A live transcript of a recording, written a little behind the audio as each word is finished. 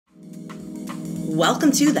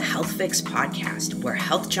Welcome to the Health Fix podcast, where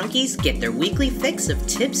health junkies get their weekly fix of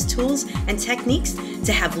tips, tools, and techniques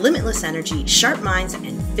to have limitless energy, sharp minds,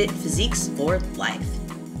 and fit physiques for life.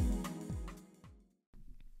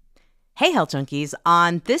 Hey, health junkies.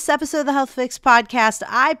 On this episode of the Health Fix podcast,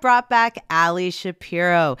 I brought back Ali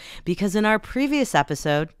Shapiro because in our previous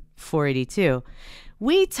episode, 482,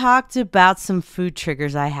 we talked about some food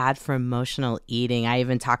triggers I had for emotional eating. I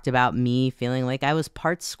even talked about me feeling like I was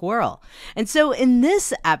part squirrel. And so in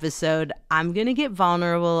this episode, I'm going to get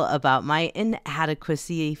vulnerable about my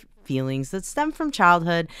inadequacy feelings that stem from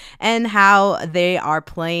childhood and how they are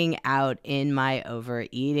playing out in my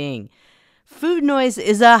overeating. Food noise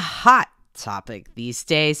is a hot topic these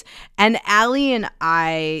days, and Ali and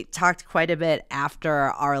I talked quite a bit after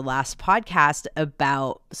our last podcast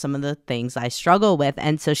about some of the things I struggle with,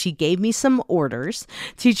 and so she gave me some orders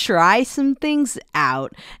to try some things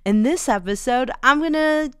out. In this episode, I'm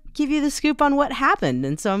gonna give you the scoop on what happened,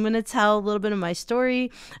 and so I'm gonna tell a little bit of my story.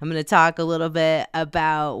 I'm gonna talk a little bit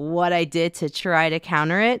about what I did to try to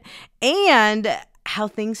counter it and how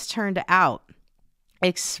things turned out,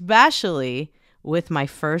 especially with my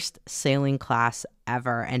first sailing class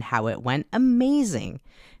ever and how it went amazing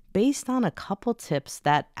based on a couple tips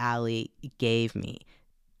that Ali gave me.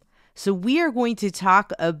 So we are going to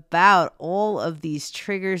talk about all of these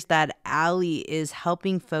triggers that Ali is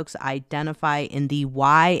helping folks identify in the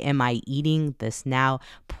Why Am I Eating This Now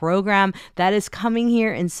program that is coming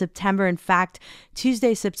here in September. In fact,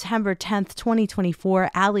 Tuesday, September 10th, 2024,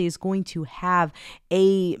 Ali is going to have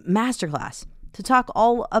a masterclass to talk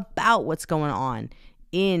all about what's going on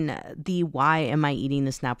in the Why Am I Eating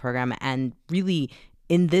This Now program. And really,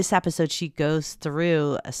 in this episode, she goes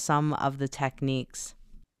through some of the techniques.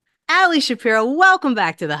 Ali Shapiro, welcome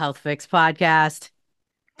back to the Health Fix podcast.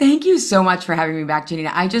 Thank you so much for having me back, Jannine.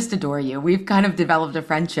 I just adore you. We've kind of developed a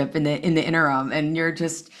friendship in the interim, and you're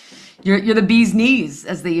the bee's knees,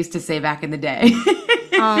 as they used to say back in the day.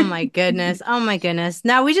 Oh my goodness. Oh my goodness.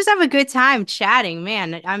 Now we just have a good time chatting,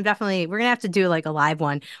 man. We're going to have to do like a live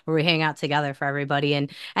one where we hang out together for everybody.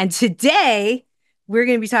 And today we're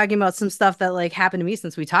going to be talking about some stuff that like happened to me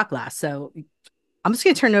since we talked last. So I'm just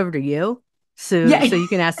going to turn it over to you. So you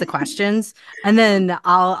can ask the questions, and then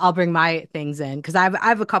I'll bring my things in because I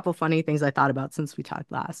have a couple funny things I thought about since we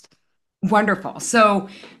talked last. Wonderful. So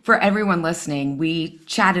for everyone listening, we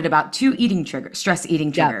chatted about two stress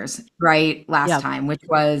eating triggers, right? Last time, which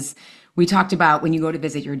was, we talked about when you go to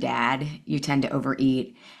visit your dad, you tend to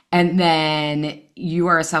overeat. And then you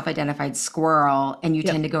are a self-identified squirrel and you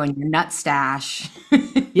tend to go in your nut stash.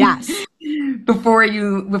 Yes. before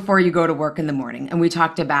you go to work in the morning. And we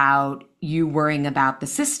talked about you worrying about the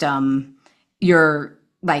system, your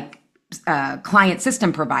client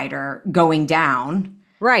system provider going down.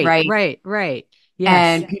 Right. Yes.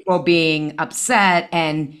 And people being upset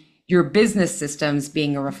and your business systems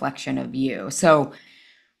being a reflection of you. So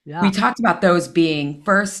we talked about those being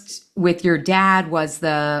first with your dad was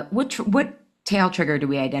what tail trigger do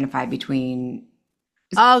we identify between?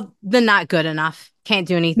 Oh, the not good enough. Can't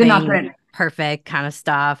do anything perfect kind of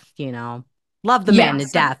stuff, Love the man to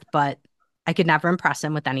death, but I could never impress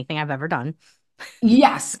him with anything I've ever done.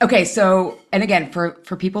 Yes. Okay. So, and again, for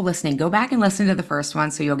people listening, go back and listen to the first one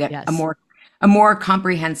so you'll get a more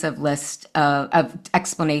comprehensive list of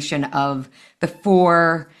explanation of the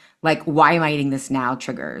four, like, why am I eating this now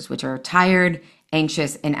triggers, which are tired,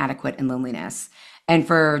 anxious, inadequate, and loneliness. And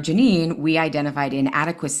for Jannine, we identified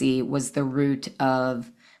inadequacy was the root of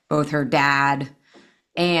both her dad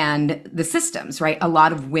and the systems, right? A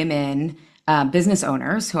lot of women, business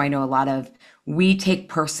owners who I know a lot of, we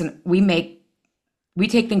take things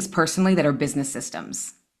personally that are business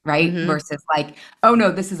systems, right? Mm-hmm. Versus like, oh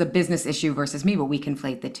no, this is a business issue versus me, but we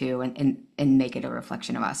conflate the two and make it a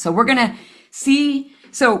reflection of us. So we're going to see.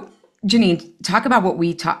 So Jannine, talk about what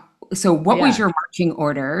we talk. So what was your marching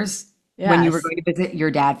orders when you were going to visit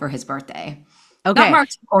your dad for his birthday? Okay. Not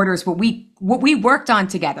marching orders, but what we worked on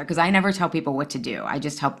together, because I never tell people what to do. I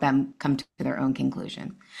just help them come to their own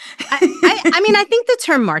conclusion. I mean, I think the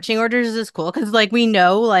term marching orders is cool because like we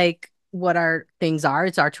know like what our things are.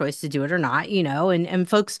 It's our choice to do it or not, and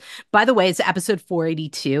folks, by the way, it's episode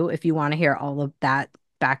 482. If you want to hear all of that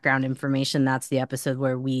background information, that's the episode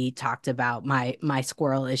where we talked about my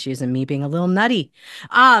squirrel issues and me being a little nutty.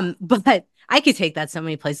 But I could take that so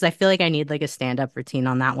many places. I feel like I need like a stand-up routine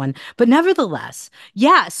on that one. But nevertheless,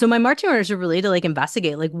 so my marching orders are really to like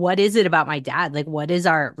investigate, like, what is it about my dad? Like, what is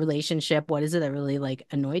our relationship? What is it that really like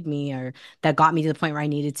annoyed me or that got me to the point where I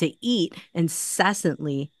needed to eat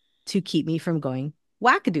incessantly to keep me from going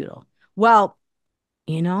wackadoodle? Well,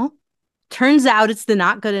 turns out it's the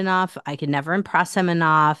not good enough. I could never impress him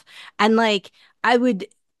enough. And like, I would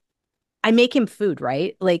I make him food,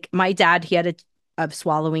 right? Like my dad, he had a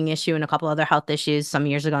swallowing issue and a couple other health issues some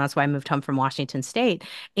years ago. That's why I moved home from Washington State.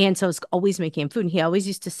 And so I was always making him food. And he always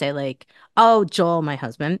used to say, like, oh, Joel, my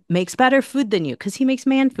husband, makes better food than you because he makes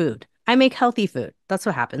man food. I make healthy food. That's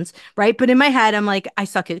what happens. Right. But in my head, I'm like, I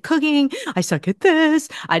suck at cooking. I suck at this.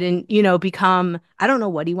 I didn't, become, I don't know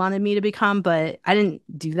what he wanted me to become, but I didn't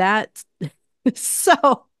do that.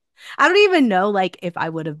 So I don't even know like if I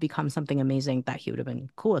would have become something amazing that he would have been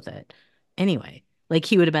cool with it. Anyway, like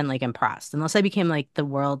he would have been like impressed unless I became like the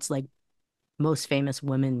world's like most famous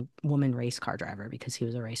woman race car driver because he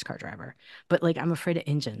was a race car driver. But like I'm afraid of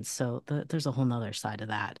engines, so there's a whole nother side of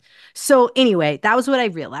that. So anyway, that was what I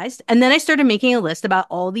realized. And then I started making a list about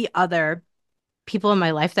all the other people in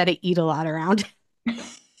my life that I eat a lot around.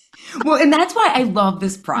 Well, and that's why I love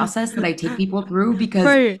this process that I take people through because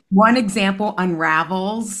Right. one example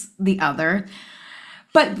unravels the other.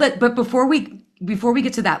 But before we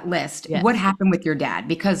get to that list, what Yes. happened with your dad?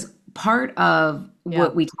 Because part of Yeah.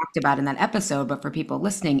 what we talked about in that episode, but for people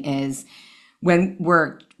listening, is when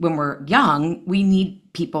we're young, we need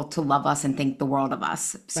people to love us and think the world of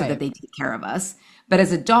us so that Right. they take care of us. But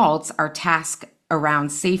as adults, our task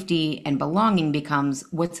around safety and belonging becomes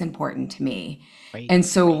what's important to me. Right. And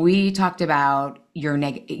so we talked about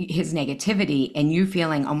his negativity and you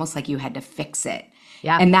feeling almost like you had to fix it.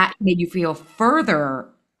 Yeah. And that made you feel further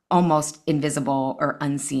almost invisible or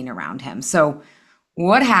unseen around him. So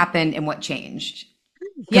what happened and what changed?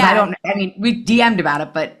 Because Yeah. I mean, we DM'd about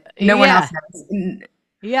it, but no one else Yeah. has.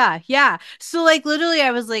 Yeah, yeah. So like literally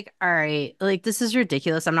I was like, all right, like this is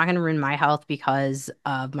ridiculous. I'm not gonna ruin my health because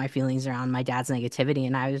of my feelings around my dad's negativity.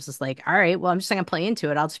 And I was just like, all right, well, I'm just gonna play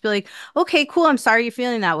into it. I'll just be like, okay, cool. I'm sorry you're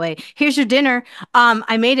feeling that way. Here's your dinner.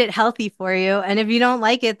 I made it healthy for you. And if you don't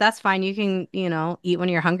like it, that's fine. You can, eat one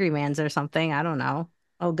of your Hungry Mans or something. I don't know.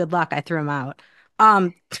 Oh, good luck. I threw him out.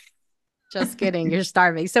 Um, just kidding. You're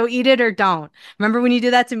starving. So eat it or don't. Remember when you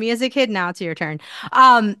did that to me as a kid? Now it's your turn.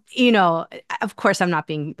 Of course I'm not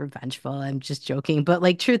being revengeful. I'm just joking. But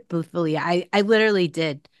like truthfully, I literally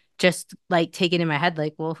did just like take it in my head,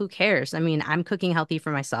 like, well, who cares? I mean, I'm cooking healthy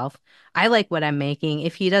for myself. I like what I'm making.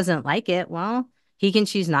 If he doesn't like it, well, he can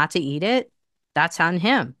choose not to eat it. That's on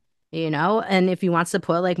him, And if he wants to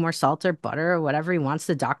put like more salt or butter or whatever he wants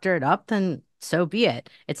to doctor it up, then so be it.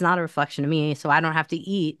 It's not a reflection of me, so I don't have to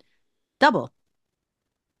eat double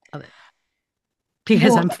of it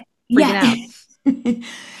because Well, I'm freaking yeah. out.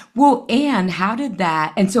 Well, and how did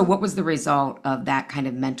that, and so what was the result of that kind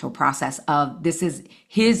of mental process of this is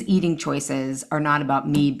his eating choices are not about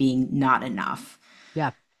me being not enough?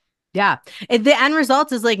 Yeah. Yeah. The end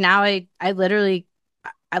result is like now I literally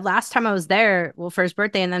last time I was there, well, for his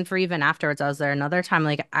birthday and then for even afterwards, I was there another time.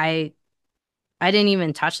 Like I didn't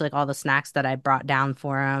even touch like all the snacks that I brought down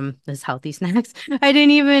for him, his healthy snacks. I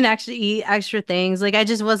didn't even actually eat extra things. Like I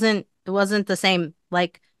just it wasn't the same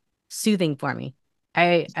like soothing for me.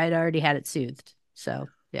 I'd already had it soothed. So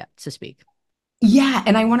yeah, to speak. Yeah,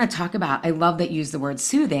 and I want to talk about, I love that you use the word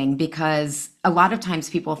soothing because a lot of times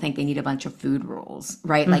people think they need a bunch of food rules,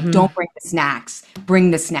 right? Like, Mm-hmm. don't bring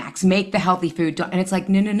the snacks, make the healthy food. And it's like,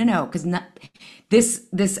 no, no, no, no, because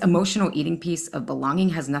this emotional eating piece of belonging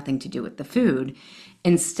has nothing to do with the food.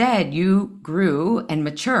 Instead, you grew and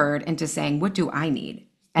matured into saying, what do I need?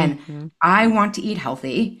 And Mm-hmm. I want to eat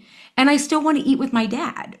healthy and I still want to eat with my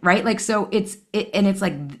dad, right? Like, so and it's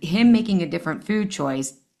like him making a different food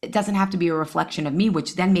choice. It doesn't have to be a reflection of me,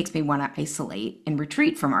 which then makes me want to isolate and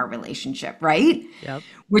retreat from our relationship, right? Yep.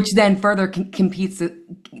 Which then further keeps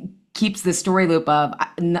the story loop of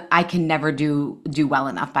I can never do well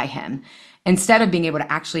enough by him. Instead of being able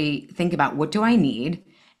to actually think about what do I need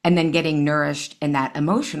and then getting nourished in that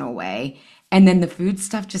emotional way. And then the food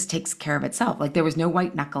stuff just takes care of itself. Like there was no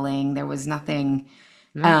white knuckling, there was nothing.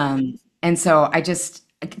 No. And so I just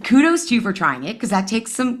kudos to you for trying it because that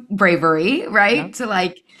takes some bravery, right? Yep. To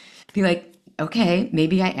like be like, okay,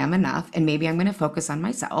 maybe I am enough and maybe I'm going to focus on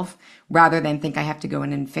myself rather than think I have to go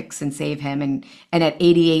in and fix and save him and at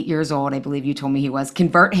 88 years old, I believe you told me he was,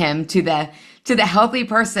 convert him to the healthy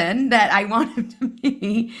person that I want him to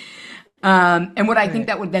be. And what I think Right.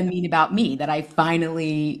 that would then mean about me, that I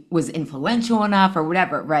finally was influential enough or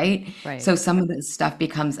whatever, right? Right. So some of this stuff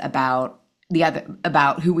becomes about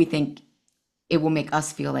who we think it will make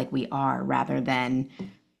us feel like we are rather than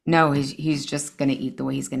no, he's just going to eat the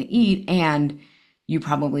way he's going to eat. And you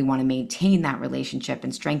probably want to maintain that relationship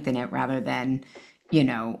and strengthen it rather than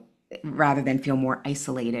feel more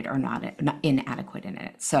isolated or not inadequate in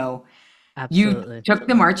it. So You Absolutely. took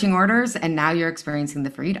the marching orders and now you're experiencing the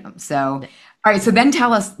freedom. So, all right. So then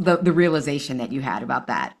tell us the realization that you had about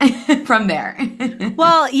that from there.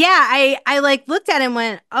 Well, yeah, I like looked at it and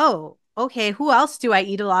went, "Oh, okay, who else do I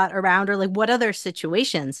eat a lot around or like what other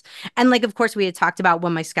situations?" And like of course we had talked about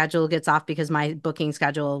when my schedule gets off because my booking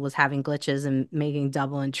schedule was having glitches and making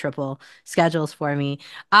double and triple schedules for me.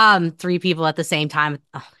 Three people at the same time.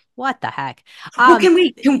 Ugh, what the heck? Well, Um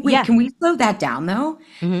yeah. can we slow that down though?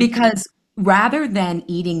 Hmm. Because rather than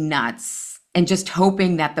eating nuts and just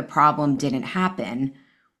hoping that the problem didn't happen,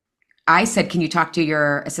 I said, can you talk to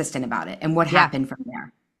your assistant about it? And what Yeah. happened from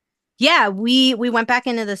there? Yeah, we went back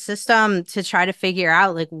into the system to try to figure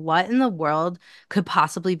out like what in the world could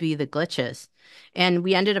possibly be the glitches. And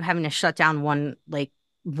we ended up having to shut down one like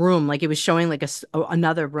room, like it was showing like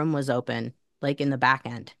another room was open like in the back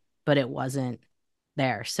end, but it wasn't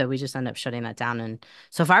there. So we just ended up shutting that down and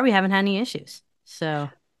so far we haven't had any issues. So,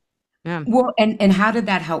 yeah. Well, and how did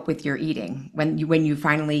that help with your eating when you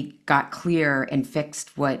finally got clear and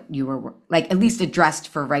fixed what you were like at least addressed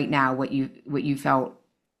for right now what you felt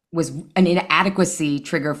was an inadequacy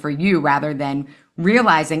trigger for you rather than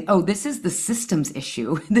realizing, oh, this is the systems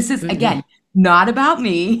issue. This is Hmm. again not about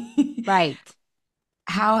me. Right.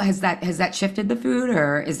 How has that shifted the food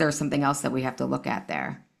or is there something else that we have to look at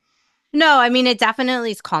there? No, I mean, it definitely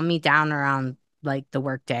has calmed me down around like the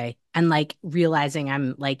workday and like realizing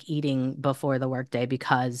I'm like eating before the workday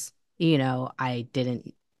because, I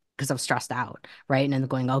didn't because I'm stressed out, right? And then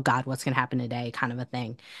going, oh God, what's gonna happen today, kind of a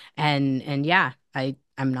thing. And yeah,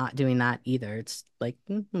 I'm not doing that either. It's like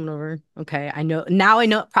whatever. Okay, I know now. I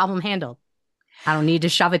know problem handled. I don't need to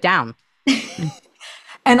shove it down.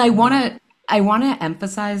 And Yeah. I want to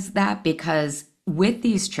emphasize that because with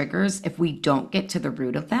these triggers, if we don't get to the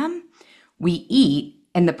root of them, we eat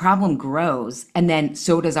and the problem grows and then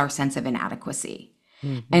so does our sense of inadequacy.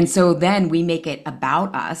 Hmm. And so then we make it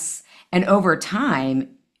about us and over time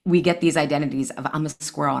we get these identities of I'm a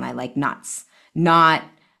squirrel and I like nuts. Not,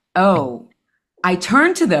 oh, I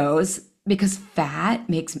turn to those because fat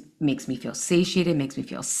makes me feel satiated, makes me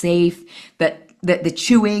feel safe. The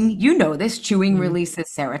chewing, you know this, chewing Hmm. releases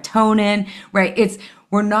serotonin, right? It's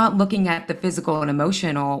we're not looking at the physical and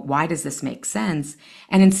emotional, why does this make sense?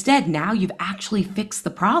 And instead, now you've actually fixed the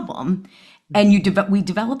problem and we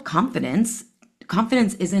develop confidence.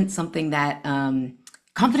 Confidence isn't something that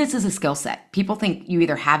confidence is a skill set. People think you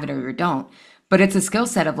either have it or you don't, but it's a skill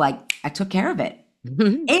set of like, I took care of it.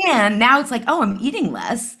 And now it's like, oh, I'm eating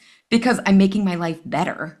less because I'm making my life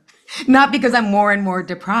better, not because I'm more and more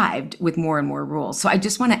deprived with more and more rules. So I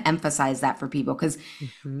just want to emphasize that for people because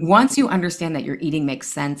Hmm. once you understand that your eating makes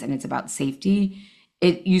sense and it's about safety,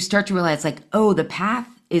 you start to realize like, oh, the path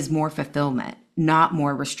is more fulfillment, not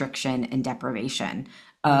more restriction and deprivation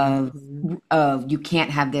of Hmm. you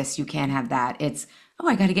can't have this, you can't have that. It's, oh,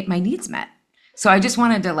 I got to get my needs met. So I just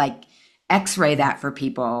wanted to like x-ray that for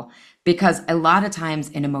people because a lot of times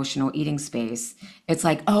in emotional eating space, it's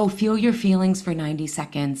like, oh, feel your feelings for 90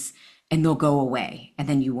 seconds and they'll go away and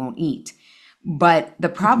then you won't eat. But the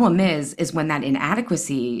problem is when that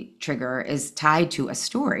inadequacy trigger is tied to a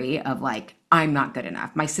story of like, I'm not good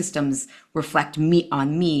enough. My systems reflect me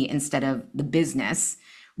on me instead of the business,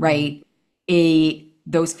 Hmm. right?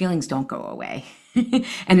 Those feelings don't go away.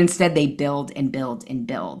 And instead they build and build and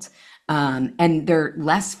build. And they're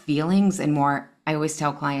less feelings and more, I always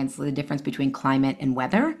tell clients the difference between climate and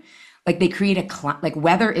weather. Like they create like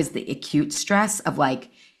weather is the acute stress of like,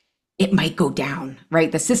 it might go down,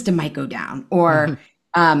 right? The system might go down, or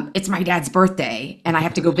it's my dad's birthday and I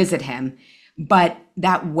have to go visit him. But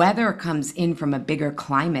that weather comes in from a bigger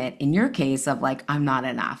climate, in your case, of like, I'm not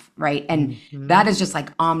enough, right? And Hmm. that is just like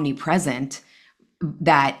omnipresent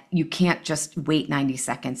that you can't just wait 90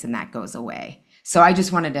 seconds and that goes away. So I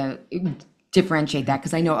just wanted to differentiate that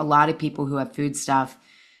because I know a lot of people who have food stuff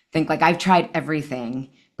think like I've tried everything,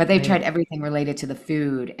 but they've Right. tried everything related to the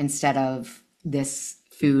food instead of this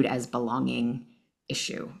food as belonging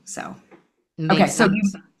issue. So, okay, Makes so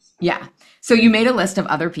sense. yeah. So you made a list of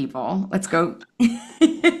other people. Let's go.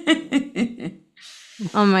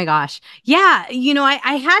 Oh my gosh. Yeah,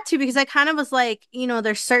 I had to because I kind of was like,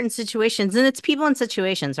 there's certain situations and it's people and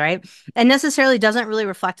situations, right? And necessarily doesn't really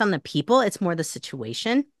reflect on the people, it's more the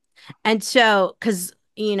situation. And so, because,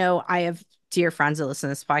 I have dear friends that listen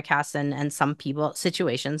to this podcast and some people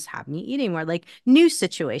situations have me eating more like new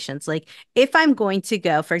situations. Like if I'm going to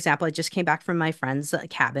go, for example, I just came back from my friend's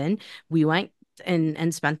cabin. We went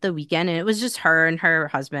and spent the weekend and it was just her and her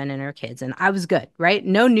husband and her kids and I was good, right?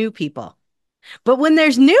 No new people. But when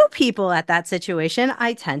there's new people at that situation,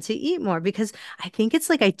 I tend to eat more because I think it's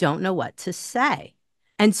like I don't know what to say.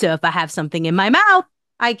 And so if I have something in my mouth,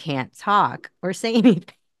 I can't talk or say anything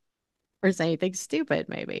or say anything stupid,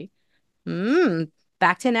 maybe. Mm,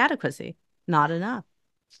 back to inadequacy. Not enough.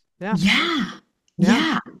 Yeah. Yeah. Yeah.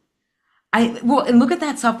 Yeah. Well, and look at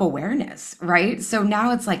that self-awareness, right? So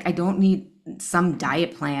now it's like I don't need some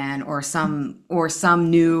diet plan or some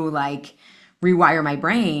new like rewire my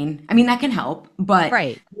brain. I mean, that can help, but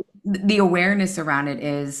Right. the awareness around it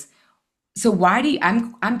is so why do you,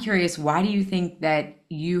 I'm curious, why do you think that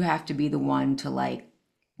you have to be the one to like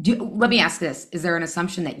let me ask this. Is there an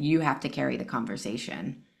assumption that you have to carry the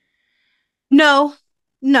conversation? No,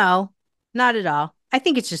 no, not at all. I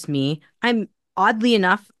think it's just me. I'm oddly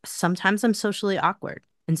enough, sometimes I'm socially awkward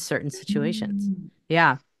in certain situations. Mm.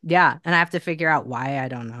 Yeah. Yeah. And I have to figure out why. I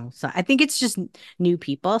don't know. So I think it's just new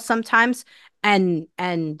people sometimes and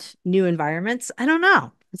new environments. I don't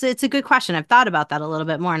know. It's a good question. I've thought about that a little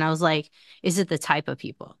bit more. And I was like, is it the type of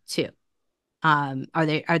people too? Are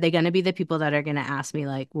they going to be the people that are going to ask me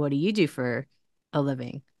like, what do you do for a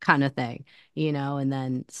living kind of thing, and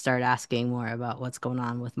then start asking more about what's going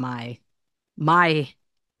on with my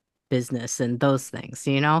business and those things.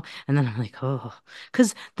 And then I'm like, oh,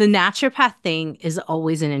 because the naturopath thing is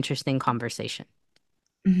always an interesting conversation.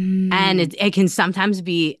 And Mm. it can sometimes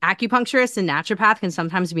be acupuncturist and naturopath can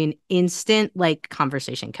sometimes be an instant like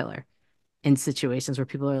conversation killer in situations where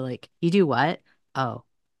people are like, you do what? Oh,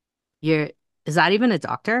 you're is that even a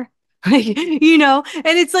doctor? And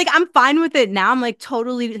it's like I'm fine with it now. I'm like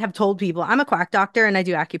totally have told people I'm a quack doctor and I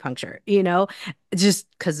do acupuncture, just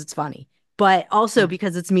because it's funny. But also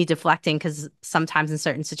because it's me deflecting, because sometimes in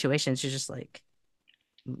certain situations you're just like,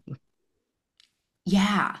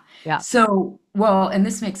 Yeah. yeah, So, well, and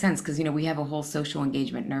this makes sense because, we have a whole social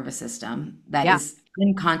engagement nervous system that yeah, is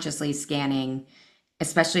unconsciously scanning,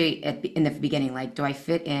 especially in the beginning, like, do I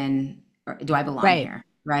fit in or do I belong right, here?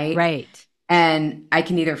 Right. right, And I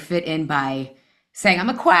can either fit in by saying I'm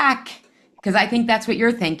a quack because I think that's what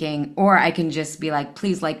you're thinking, or I can just be like,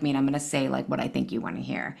 please like me, and I'm going to say like what I think you want to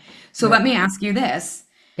hear. So let right, me ask you this.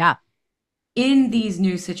 yeah. In these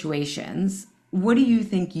new situations, what do you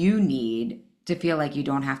think you need to feel like you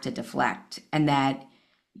don't have to deflect and that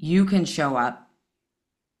you can show up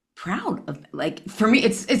proud of? Like for me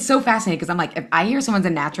it's so fascinating because I'm like if I hear someone's a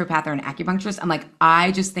naturopath or an acupuncturist, I'm like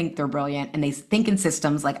I just think they're brilliant and they think in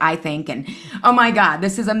systems like I think, and oh my God,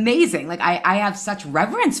 this is amazing. Like I have such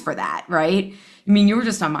reverence for that, right? I mean, you were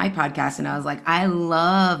just on my podcast and I was like, I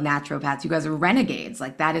love naturopaths. You guys are renegades.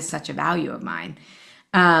 Like that is such a value of mine.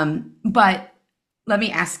 But let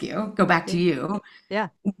me ask you, go back Yeah, to you. yeah,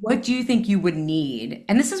 What do you think you would need?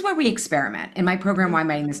 And this is where we experiment. In my program, mhm, Why I'm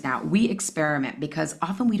Writing This Now, we experiment because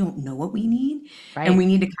often we don't know what we need. And right, we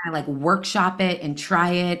need to kind of like workshop it and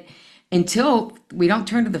try it until we don't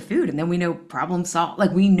turn to the food. And then we know problem solved.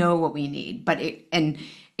 Like we know what we need. And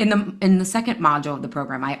in the second module of the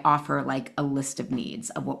program, I offer like a list of needs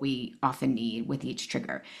of what we often need with each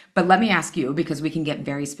trigger. But let me ask you, because we can get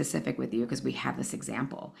very specific with you because we have this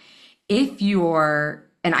example. If you're,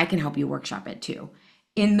 and I can help you workshop it too,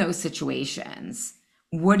 in those situations,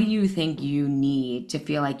 what do you think you need to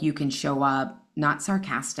feel like you can show up not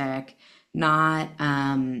sarcastic, not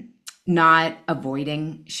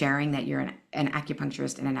avoiding sharing that you're an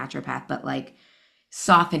acupuncturist and a naturopath, but like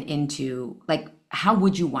soften into like how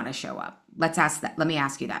would you want to show up? Let me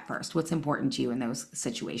ask you that first. What's important to you in those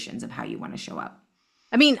situations of how you want to show up?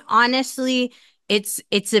 I mean, honestly, it's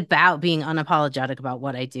about being unapologetic about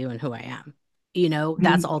what I do and who I am.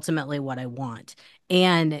 That's Mhm. ultimately what I want.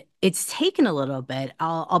 And it's taken a little bit.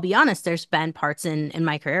 I'll be honest, there's been parts in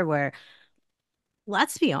my career where,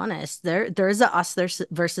 let's be honest, there's a us there's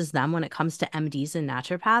versus them when it comes to MDs and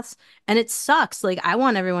naturopaths. And it sucks. Like I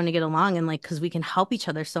want everyone to get along and like because we can help each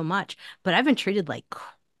other so much. But I've been treated like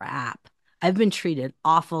crap. I've been treated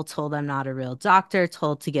awful, told I'm not a real doctor,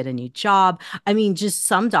 told to get a new job. I mean, just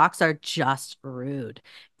some docs are just rude.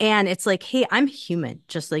 And it's like, hey, I'm human,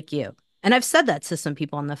 just like you. And I've said that to some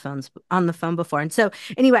people on the phone before. And so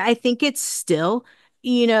anyway, I think it's still,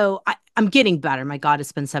 I'm getting better. My God,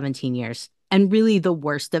 it's been 17 years. And really, the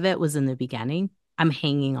worst of it was in the beginning. I'm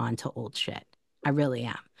hanging on to old shit. I really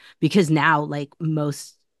am. Because now, like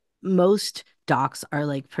most docs are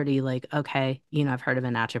like pretty like, okay, I've heard of a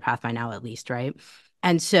naturopath by now at least, right?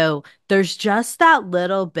 And so there's just that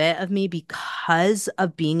little bit of me because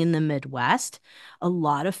of being in the Midwest. A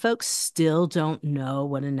lot of folks still don't know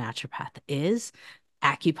what a naturopath is.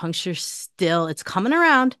 Acupuncture still, it's coming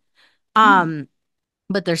around. Um,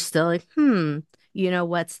 but they're still like,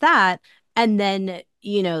 what's that? And then,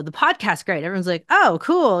 the podcast, great. Everyone's like, oh,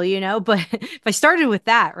 cool, but if I started with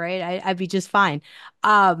that, right, I'd be just fine.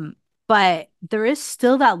 Um, But there is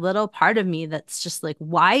still that little part of me that's just like,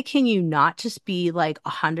 why can you not just be like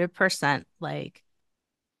 100% like,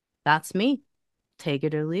 that's me, take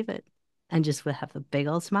it or leave it, and just would have a big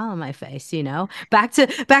old smile on my face, you know? Back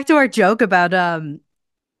to our joke about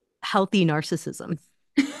healthy narcissism.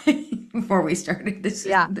 Before we started this.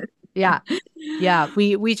 Yeah. Yeah. Yeah.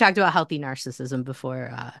 We talked about healthy narcissism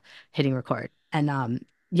before hitting record. And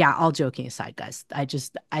yeah, all joking aside, guys, I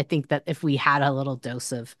think that if we had a little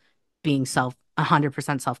dose of being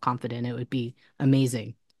 100% self-confident, it would be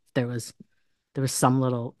amazing. There was some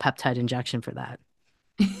little peptide injection for that.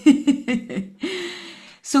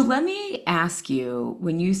 So let me ask you,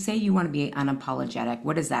 when you say you want to be unapologetic,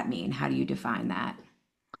 what does that mean? How do you define that?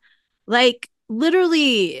 Like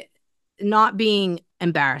literally not being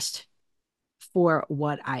embarrassed for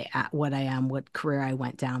what I am, what career I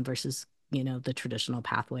went down versus, the traditional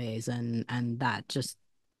pathways, and that just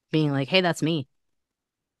being like, hey, that's me,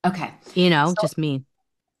 Okay. So, just me.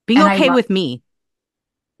 Being and I okay love, with me.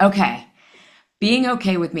 okay, being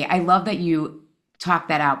okay with me. I love that you talk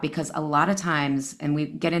that out because a lot of times, and we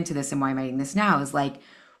get into this and why I'm writing this now, is like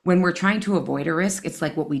when we're trying to avoid a risk, it's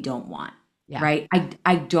like what we don't want, Yeah. right?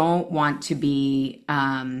 I don't want to be,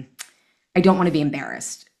 I don't want to be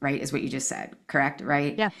embarrassed, right? Is what you just said, correct?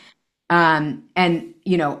 Right? Yeah. And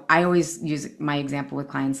I always use my example with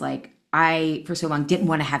clients like I, for so long, didn't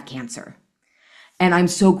want to have cancer. And I'm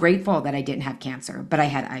so grateful that I didn't have cancer, but I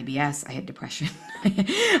had IBS, I had depression.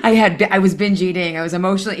 I was binge eating, I was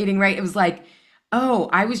emotionally eating, right? It was like, oh,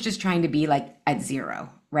 I was just trying to be like at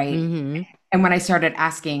zero, right? Mm-hmm. And when I started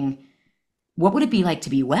asking, what would it be like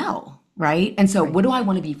to be well, right? And so Right. what do I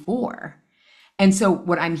want to be for? And so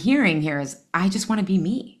what I'm hearing here is I just want to be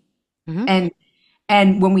me. Mm-hmm. And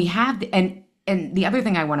and when we have and the other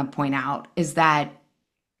thing I want to point out is that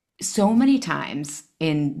so many times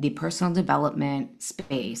in the personal development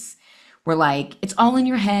space, we're like, it's all in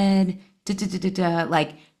your head, da, da, da, da, da.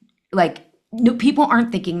 Like no, people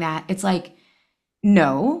aren't thinking that. It's like,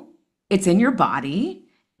 no, it's in your body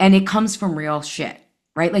and it comes from real shit,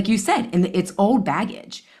 right? Like you said, and it's old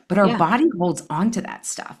baggage, but our Yeah. body holds on to that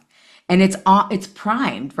stuff. And it's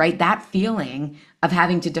primed, right? That feeling of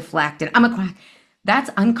having to deflect and I'm a quack,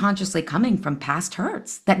 that's unconsciously coming from past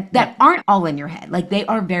hurts that Yep. aren't all in your head. Like they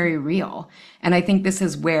are very real. And I think this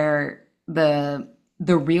is where the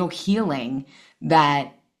real healing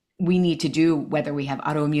that we need to do, whether we have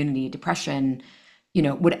autoimmunity, depression,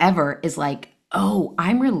 whatever, is like, oh,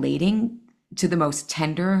 I'm relating to the most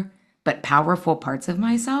tender but powerful parts of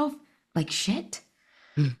myself, like shit,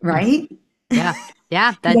 Mhm. right? Yeah.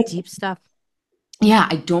 Yeah. That Like, deep stuff. yeah,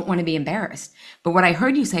 I don't want to be embarrassed. But what I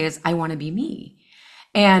heard you say is, I want to be me.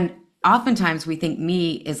 And oftentimes we think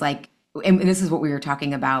me is like, and this is what we were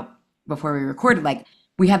talking about before we recorded, like,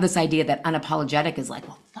 we have this idea that unapologetic is like,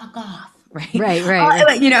 well, fuck off, right? Right. Right. Right.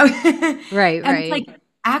 Like, Right. and it's Right. like,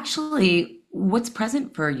 actually, what's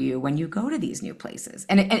present for you when you go to these new places?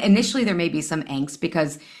 And initially, there may be some angst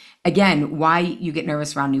because, again, why you get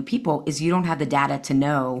nervous around new people is you don't have the data to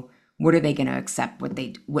know what are they going to accept, what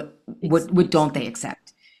don't they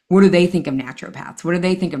accept, what do they think of naturopaths, what do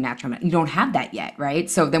they think of natural. You don't have that yet, right?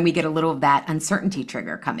 So then we get a little of that uncertainty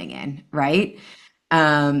trigger coming in, right?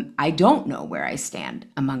 I don't know where I stand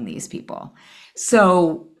among these people.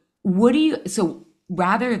 So so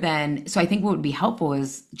rather than, so I think what would be helpful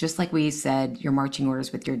is just like we said, your marching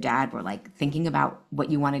orders with your dad were like thinking about what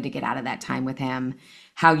you wanted to get out of that time with him,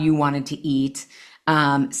 how you wanted to eat.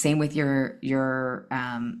 Same with your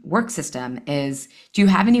work system is, do you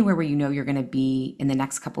have anywhere where you're going to be in the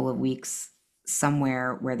next couple of weeks,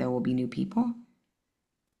 somewhere where there will be new people?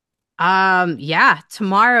 Yeah,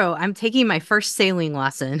 tomorrow I'm taking my first sailing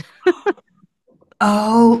lesson.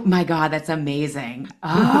 Oh my God, that's amazing.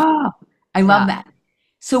 Oh, I love Yeah. that.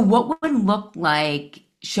 So what would look like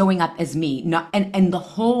showing up as me, not and the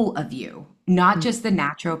whole of you, not just the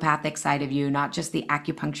naturopathic side of you, not just the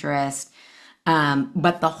acupuncturist,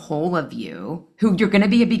 but the whole of you, who you're going to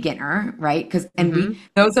be a beginner, right? Because and Mm-hmm. we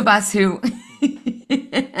those of us who have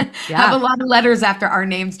a Yeah. lot of letters after our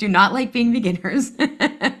names do not like being beginners.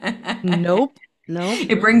 Nope. Nope.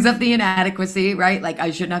 It brings up the inadequacy, right? Like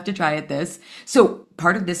I shouldn't have to try at this. So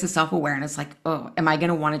part of this is self-awareness. Like, oh, am I going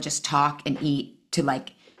to want to just talk and eat to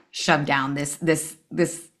like shove down this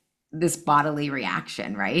bodily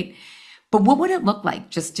reaction, right? But what would it look like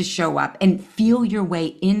just to show up and feel your way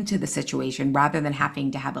into the situation rather than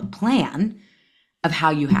having to have a plan of how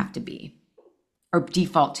you have to be or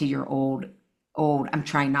default to your old, I'm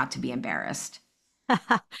trying not to be embarrassed.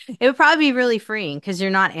 It would probably be really freeing because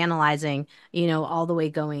you're not analyzing, all the way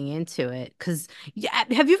going into it. Because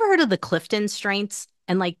have you ever heard of the Clifton strengths?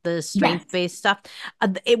 and like the Yes. strength-based stuff.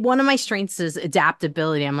 One of my strengths is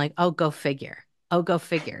adaptability. I'm like, oh, go figure. Oh, go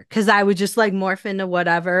figure. Because I would just like morph into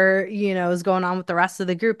whatever, is going on with the rest of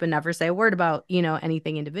the group and never say a word about,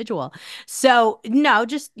 anything individual. So, no,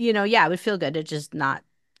 just, yeah, it would feel good to just not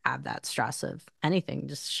have that stress of anything.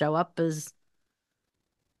 Just show up as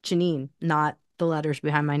Jannine, not the letters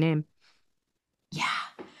behind my name. Yeah.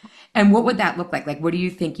 And what would that look like? Like, what do you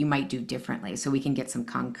think you might do differently so we can get some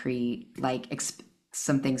concrete, like,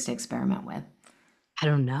 some things to experiment with? I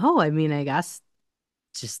don't know. I mean, I guess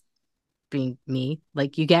just being me.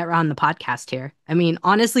 Like you get on the podcast here. I mean,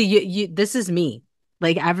 honestly, this is me.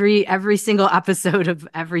 Like every single episode of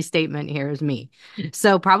every statement here is me.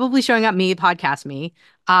 So probably showing up me, podcast me,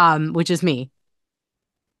 which is me.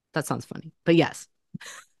 That sounds funny. But yes.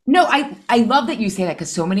 No, I love that you say that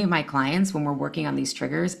because so many of my clients, when we're working on these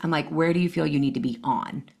triggers, I'm like, where do you feel you need to be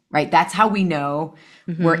on? Right? That's how we know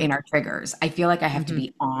we're Mm-hmm. in our triggers. I feel like I have to Mm-hmm.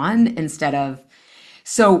 be on instead of.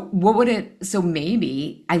 So what would it? So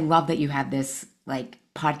maybe I love that you have this like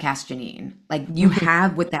podcast, Jannine. Like you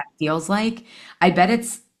have what that feels like. I bet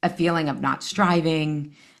it's a feeling of not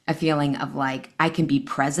striving, a feeling of like I can be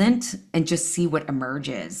present and just see what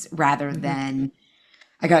emerges rather Mm-hmm. than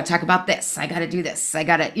I got to talk about this. I got to do this. I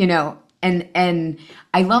got to, and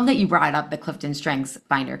I love that you brought up the Clifton Strengths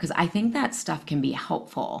Finder because I think that stuff can be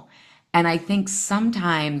helpful. And I think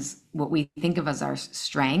sometimes what we think of as our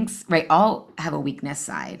strengths, right, all have a weakness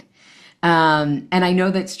side. And I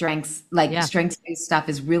know that like Yeah. strengths-based stuff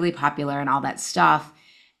is really popular and all that stuff.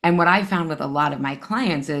 And what I found with a lot of my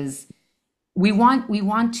clients is we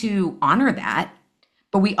want to honor that,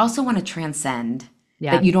 but we also want to transcend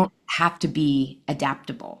Yeah. that you don't have to be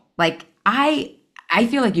adaptable. Like I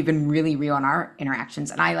feel like you've been really real in our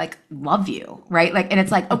interactions and I like love you, right? Like and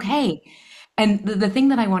it's like okay. And the thing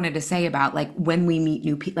that I wanted to say about like when we meet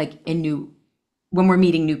new people like in new when we're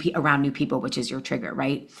meeting new people around new people, which is your trigger,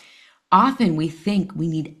 right? Often we think we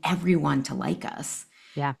need everyone to like us.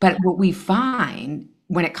 Yeah. But what we find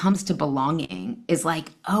when it comes to belonging is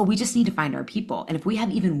like, oh, we just need to find our people. And if we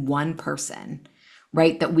have even one person,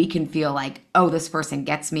 right, that we can feel like, oh, this person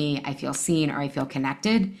gets me, I feel seen or I feel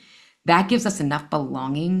connected, that gives us enough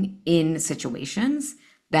belonging in situations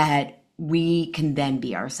that we can then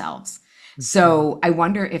be ourselves. Mhm. So I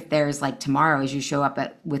wonder if there's like tomorrow as you show up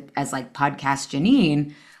with as like podcast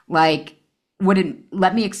Jannine, like wouldn't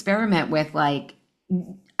let me experiment with like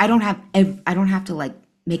I don't have to like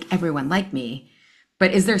make everyone like me.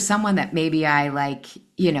 But is there someone that maybe I like,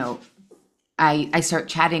 I start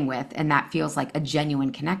chatting with and that feels like a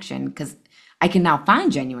genuine connection because I can now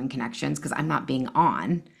find genuine connections because I'm not being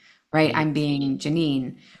on, right? Right. I'm being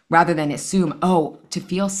Jannine rather than assume, oh, to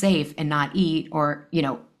feel safe and not eat, or,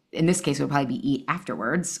 in this case, it would probably be eat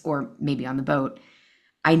afterwards or maybe on the boat.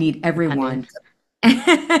 I need Depending. everyone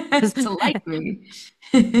to like me.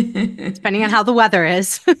 Depending on how the weather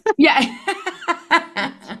is. Yeah.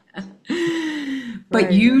 But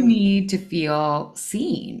Right. you need to feel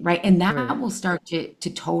seen, right? And that Right. will start to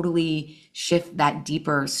totally shift that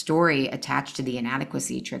deeper story attached to the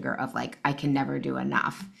inadequacy trigger of like, I can never do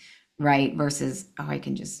enough, right? Versus, oh, I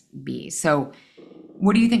can just be. So,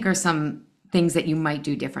 what do you think are some things that you might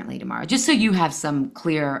do differently tomorrow? Just so you have some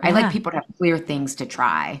clear, I like Yeah. people to have clear things to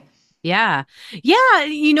try. Yeah. Yeah,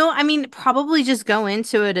 I mean, probably just go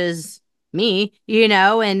into it as me,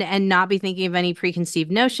 and not be thinking of any preconceived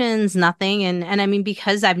notions, nothing. And I mean,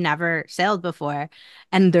 because I've never sailed before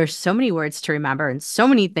and there's so many words to remember and so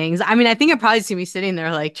many things. I mean, I think I probably see me sitting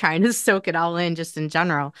there like trying to soak it all in just in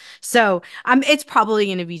general. So, it's probably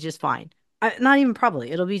going to be just fine. Not even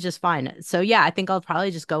probably, it'll be just fine. So yeah, I think I'll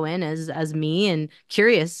probably just go in as me and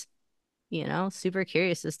curious, super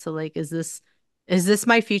curious as to like, is this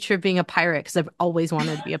my future being a pirate? Because I've always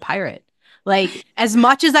wanted to be a pirate. Like, as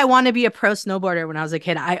much as I want to be a pro snowboarder when I was a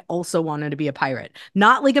kid, I also wanted to be a pirate.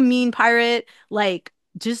 Not like a mean pirate, like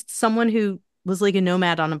just someone who was like a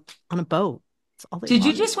nomad on a boat. That's all they Did you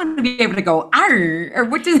wanted. just want to be able to go, Arr, or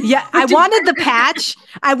what did, Yeah, I what did wanted the patch.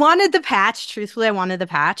 I wanted the patch. Truthfully, I wanted the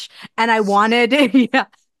patch. And I wanted, yeah,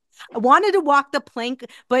 I wanted to walk the plank,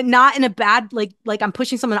 but not in a bad like I'm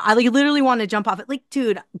pushing someone. I like literally want to jump off it. Like,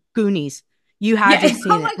 dude, Goonies. You had Yeah. to have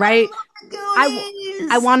seen Oh it, my God, I right? love the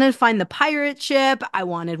I Goonies. wanted to find the pirate ship. I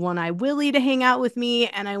wanted One Eye Willie to hang out with me,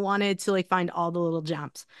 and I wanted to like find all the little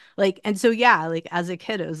gems. Like, and so yeah, like as a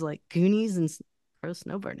kid, it was like Goonies and pro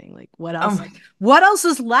snowboarding. Like, what Oh else? my, What else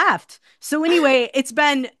is left? So anyway, it's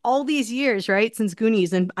been all these years, right, since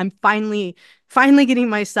Goonies, and I'm finally getting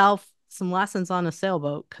myself some lessons on a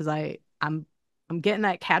sailboat because I'm getting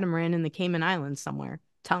that catamaran in the Cayman Islands somewhere. I'm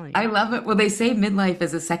telling I you. love it. Well, they say midlife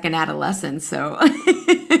is a second adolescence, so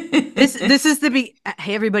This is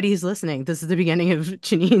hey, everybody who's listening, this is the beginning of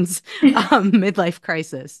Jannine's midlife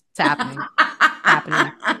crisis. It's happening.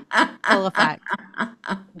 Happening. Full effect.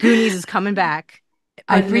 Goonies is coming back.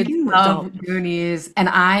 I I'm an freaking adult. love Goonies. And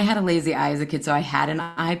I had a lazy eye as a kid, so I had an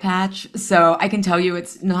eye patch. So I can tell you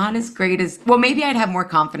it's not as great as, well, maybe I'd have more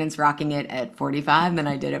confidence rocking it at 45 than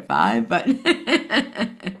I did at 5, but I'm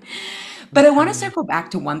but I want to telling you. circle back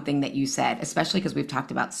to one thing that you said, especially because we've talked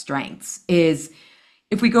about strengths, is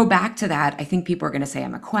if we go back to that, I think people are going to say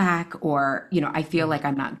I'm a quack or, I feel Yeah. like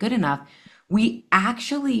I'm not good enough. We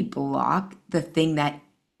actually block the thing that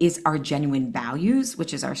is our genuine values,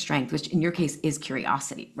 which is our strength, which in your case is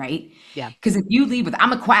curiosity, right? Yeah. Because if you leave with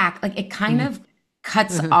I'm a quack, like it kind Mhm. of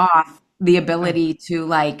cuts Mhm. off the Uh, ability to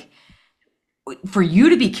like for you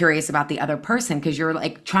to be curious about the other person because you're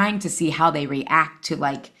like trying to see how they react to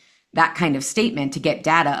like that kind of statement to get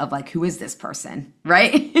data of like who is this person,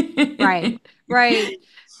 right? right. Right.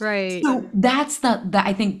 Right. So that's the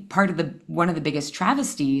I think part of the one of the biggest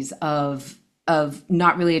travesties of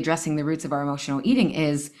not really addressing the roots of our emotional eating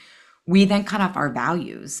is we then cut off our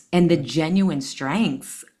values and the genuine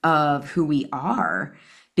strengths of who we are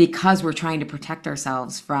because we're trying to protect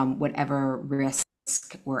ourselves from whatever risk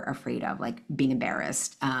we're afraid of, like being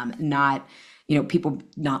embarrassed, not people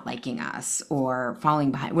not liking us or falling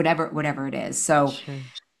behind, whatever it is. So Sure.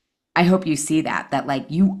 I hope you see that like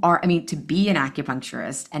you are, I mean, to be an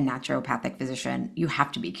acupuncturist and naturopathic physician, you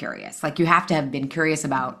have to be curious. Like you have to have been curious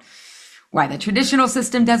about why the traditional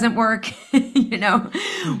system doesn't work.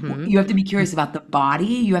 Mm-hmm. You have to be curious about the body.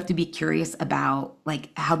 You have to be curious about like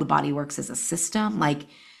how the body works as a system. Like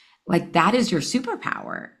that is your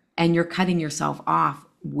superpower. And you're cutting yourself off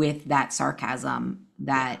with that sarcasm Yeah.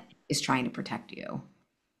 that is trying to protect you.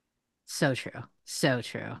 So true. So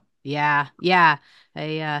true. Yeah. Yeah.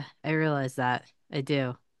 I realize that. I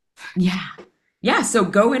do. Yeah. Yeah. So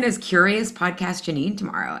go in as curious podcast Jannine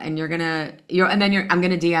tomorrow and I'm gonna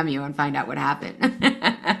DM you and find out what happened.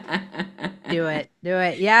 Do it. Do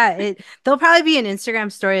it. Yeah, there'll probably be an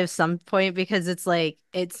Instagram story of some point because it's like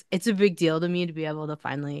it's a big deal to me to be able to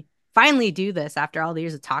finally do this after all the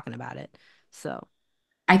years of talking about it. So,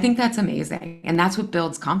 I think that's amazing. And that's what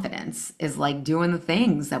builds confidence is like doing the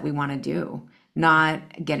things that we want to do, not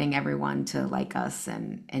getting everyone to like us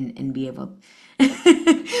and be able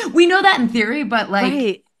we know that in theory, but like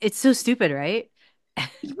right. It's so stupid, right?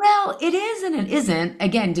 well, it is and it isn't.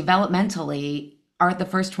 Again, developmentally, are the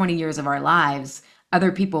first 20 years of our lives,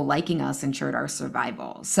 other people liking us ensured our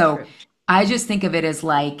survival. So True. I just think of it as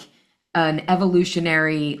like an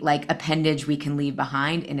evolutionary like appendage we can leave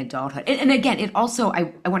behind in adulthood. And again, it also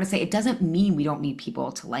I want to say it doesn't mean we don't need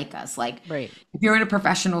people to like us. Like Right. if you're in a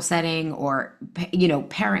professional setting or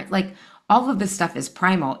parent, like all of this stuff is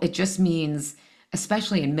primal. It just means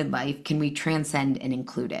especially in midlife, can we transcend and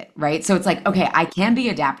include it, right? So it's like, Yeah. okay, I can be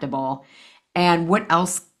adaptable. And what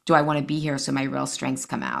else do I want to be here so my real strengths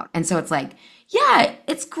come out? And so it's like, yeah,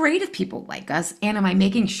 it's great if people like us. And am I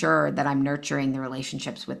making sure that I'm nurturing the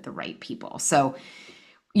relationships with the right people? So,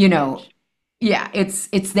 you know, Huge. yeah, it's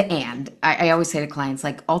the and. I always say to clients,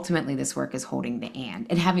 like, ultimately, this work is holding the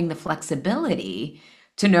and having the flexibility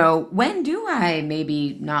to know when do I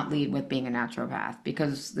maybe not lead with being a naturopath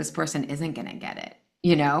because this person isn't going to get it,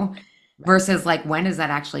 Right. versus like, when is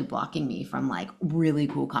that actually blocking me from like really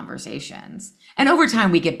cool conversations? And over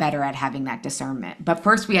time, we get better at having that discernment. But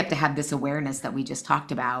first, we have to have this awareness that we just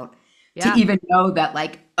talked about to Yeah. even know that,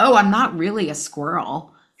 like, oh, I'm not really a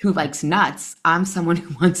squirrel who likes nuts. I'm someone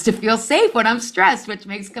who wants to feel safe when I'm stressed, which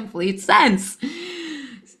makes complete sense.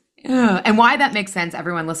 And why that makes sense,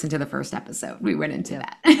 everyone listen to the first episode. We went into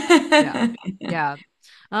Yep. Yeah. that. Yeah.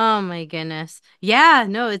 Oh my goodness. Yeah,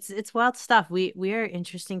 no, it's wild stuff. We are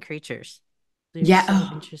interesting creatures. We are Yeah. so Oh.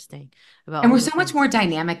 interesting about And all we're the so much more things.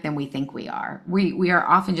 dynamic than we think we are. We are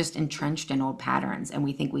often just entrenched in old patterns and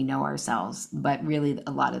we think we know ourselves, but really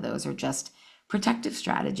a lot of those are just protective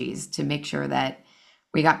strategies to make sure that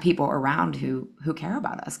we got people around who care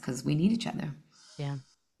about us because we need each other. Yeah.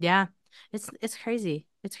 Yeah. It's crazy.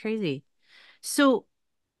 It's crazy. So,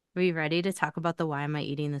 are you ready to talk about the Why Am I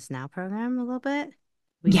Eating This Now program a little bit?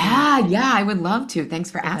 We can. Yeah, yeah, I would love to.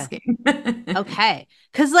 Thanks for Okay. asking. Okay.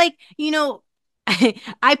 Because,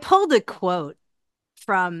 I pulled a quote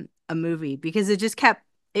from a movie because it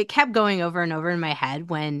kept going over and over in my head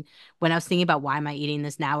when I was thinking about why am I eating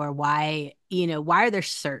this now or why are there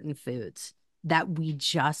certain foods that we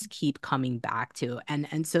just keep coming back to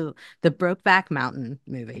and so the Brokeback Mountain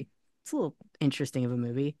movie, it's a little interesting of a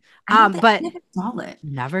movie, I don't think I but never saw it.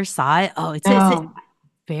 never saw it. Oh, it's No.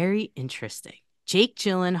 very interesting. Jake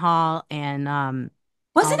Gyllenhaal and oh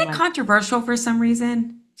Wasn't it my controversial for some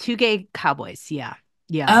reason? two gay cowboys, yeah.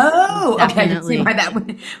 Yeah, Oh, okay. I can see why definitely. that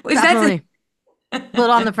would. Was that? Definitely. Put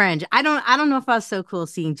on the fringe. I don't know if I was so cool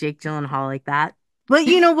seeing Jake Gyllenhaal like that. But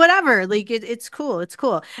whatever. Like it's cool. It's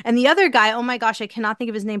cool. And the other guy, oh my gosh, I cannot think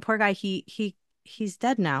of his name. Poor guy. He's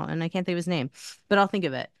dead now and I can't think of his name, but I'll think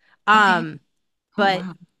of it. Okay. Um, Oh, but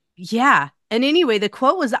wow. yeah. And anyway, the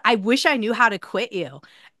quote was, I wish I knew how to quit you.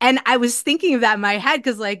 And I was thinking of that in my head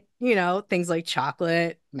because, like, things like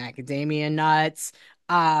chocolate, macadamia nuts,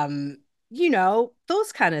 um,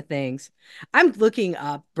 those kind of things. I'm looking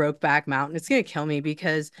up Brokeback Mountain. It's gonna kill me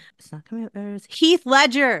because it's not coming up. Heath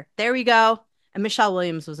Ledger. There we go. And Michelle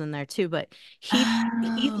Williams was in there too, but Heath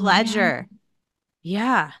Oh, yeah. Ledger.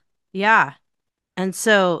 Yeah. Yeah. And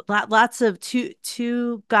so lots of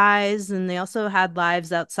two guys, and they also had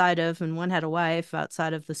lives outside of, and one had a wife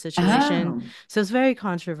outside of the situation. Oh, So it's very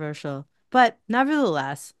controversial. But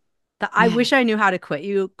nevertheless, the I yeah. wish I knew how to quit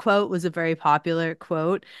you quote was a very popular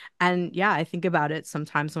quote. And yeah, I think about it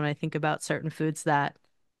sometimes when I think about certain foods that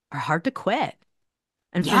are hard to quit.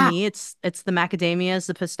 And for Yeah. me, it's the macadamias,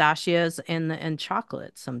 the pistachios, and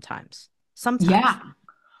chocolate sometimes. Sometimes. Yeah.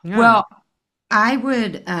 Yeah. Well, I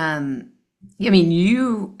would, I mean,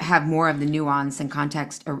 you have more of the nuance and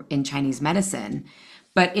context in Chinese medicine,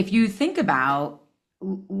 but if you think about,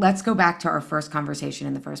 let's go back to our first conversation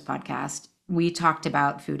in the first podcast. We talked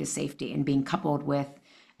about food as safety and being coupled with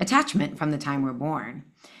attachment from the time we're born.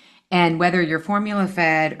 And whether you're formula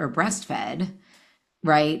fed or breastfed,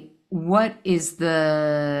 right? What is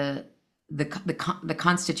the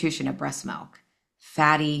constitution of breast milk?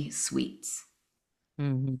 Fatty sweets,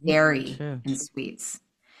 Hmm. dairy True. and sweets.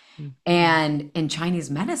 Mm. And in Chinese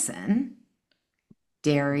medicine,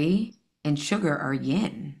 dairy and sugar are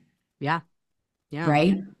yin, Yeah. Yeah.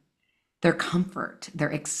 right? They're comfort,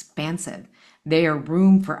 they're expansive. They are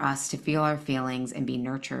room for us to feel our feelings and be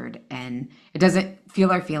nurtured. And it doesn't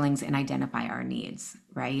feel our feelings and identify our needs,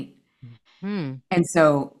 right? Hmm. And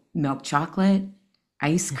so, milk chocolate,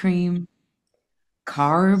 ice cream,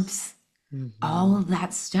 carbs, all Hmm. of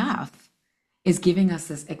that stuff is giving us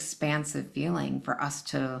this expansive feeling for us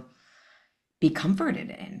to be comforted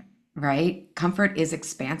in, right? Comfort is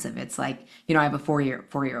expansive. It's like, I have a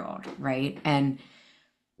four-year-old, right? And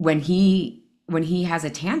when he has a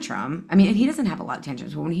tantrum, I mean, and he doesn't have a lot of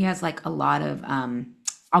tantrums, but when he has like a lot of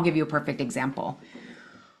I'll give you a perfect example.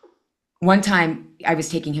 One time I was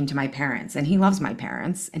taking him to my parents, and he loves my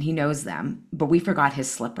parents and he knows them, but we forgot his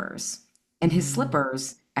slippers. And his Hmm.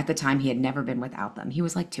 slippers, at the time, he had never been without them. He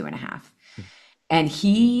was like 2.5. Hmm. And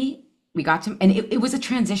we got to, and it was a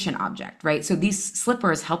transition object, right? So these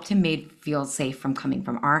slippers helped him feel safe from coming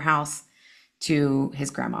from our house to his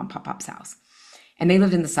grandma and pop-pop's house. And they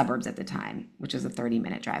lived in the suburbs at the time, which was a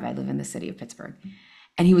 30-minute drive. I live in the city of Pittsburgh.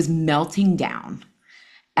 And he was melting down.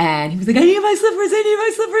 And he was like, I need my slippers, I need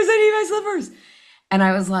my slippers, I need my slippers. And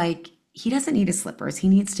I was like, he doesn't need his slippers. He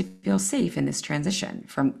needs to feel safe in this transition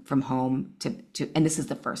from home to and this is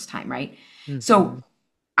the first time, right? So Hmm.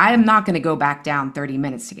 I am not going to go back down 30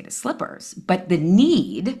 minutes to get his slippers. But the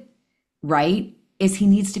need, right, is he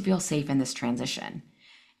needs to feel safe in this transition.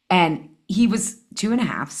 And he was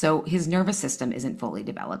 2.5, so his nervous system isn't fully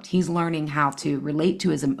developed. He's learning how to relate to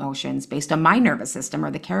his emotions based on my nervous system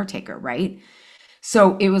or the caretaker, right?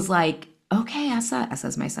 So it was like, okay,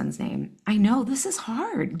 Essa's my son's name. I know this is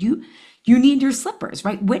hard. You need your slippers,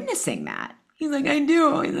 right? Witnessing that. He's like, I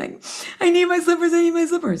do. He's like, I need my slippers, I need my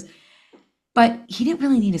slippers. But he didn't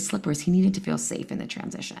really need his slippers. He needed to feel safe in the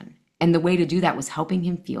transition. And the way to do that was helping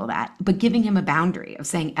him feel that, but giving him a boundary of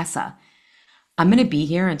saying, Essa, I'm going to be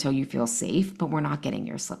here until you feel safe, but we're not getting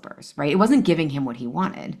your slippers, right? It wasn't giving him what he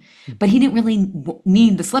wanted, but he didn't really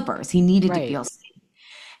need the slippers. He needed to Right. feel safe.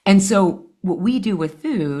 And so what we do with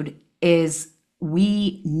food is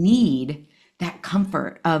we need that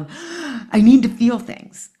comfort of, I need to feel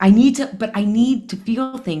things. But I need to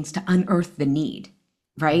feel things to unearth the need,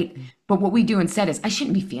 right? Mhm. But what we do instead is, I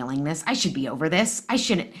shouldn't be feeling this. I should be over this. I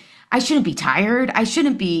shouldn't be tired. I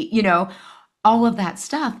shouldn't be, all of that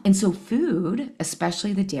stuff. And so food,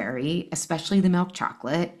 especially the dairy, especially the milk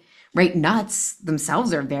chocolate, right? Nuts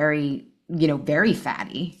themselves are very, very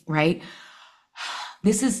fatty, right?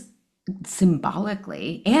 This is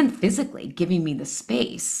symbolically and physically giving me the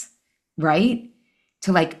space, right?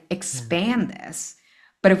 To like Yeah. expand this.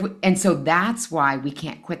 And so that's why we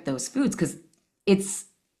can't quit those foods, because it's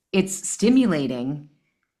it's stimulating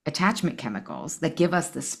attachment chemicals that give us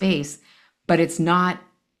the space, but it's not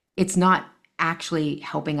actually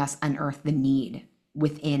helping us unearth the need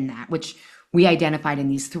within that, which we identified in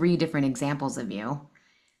these three different examples of you.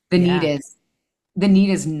 The need Yeah. is the need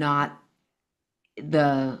is not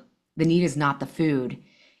the the need is not the food.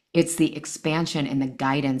 It's the expansion and the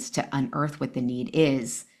guidance to unearth what the need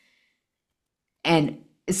is. And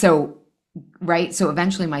so, right. So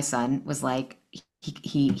eventually my son was like,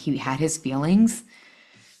 he had his feelings.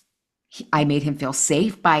 I made him feel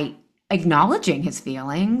safe by acknowledging his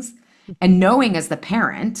feelings and knowing as the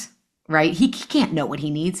parent, right? He can't know what he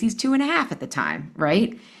needs. He's 2.5 at the time,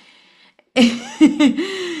 right?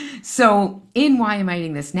 So in Why Am I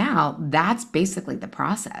Eating This Now, that's basically the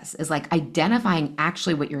process is like identifying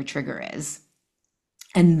actually what your trigger is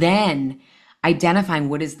and then identifying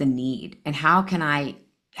what is the need and how can I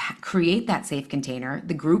create that safe container.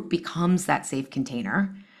 The group becomes that safe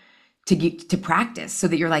container to get to practice so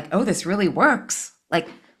that you're like, oh, this really works. Like,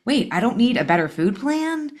 wait, I don't need a better food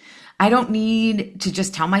plan. I don't need to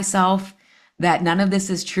just tell myself that none of this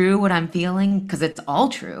is true, what I'm feeling, because it's all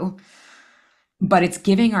true. But it's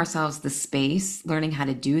giving ourselves the space, learning how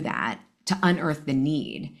to do that to unearth the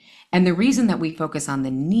need. And the reason that we focus on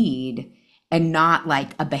the need and not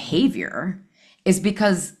like a behavior is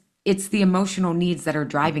because it's the emotional needs that are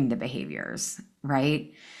driving the behaviors,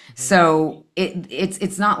 right? So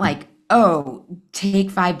it's not like, oh, take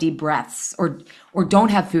 5 deep breaths or don't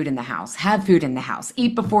have food in the house. Have food in the house.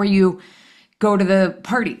 Eat before you go to the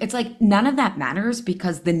party. It's like none of that matters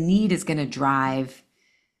because the need is going to drive,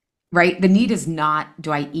 right? The need is not,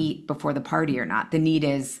 do I eat before the party or not? The need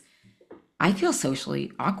is, I feel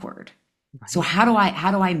socially awkward. So Right. how do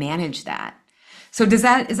I manage that? So is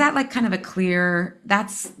that like kind of a clear,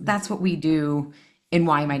 that's what we do in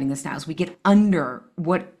Why Am I Eating This Now is we get underneath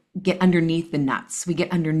the nuts. We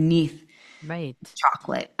get underneath Right.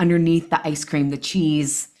 chocolate, underneath the ice cream, the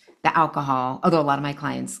cheese, the alcohol. Although a lot of my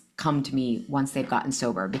clients come to me once they've gotten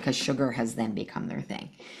sober because sugar has then become their thing.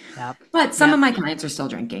 Yep. But some Yep. of my clients are still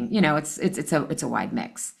drinking. It's a wide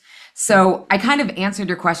mix. Yep. So I kind of answered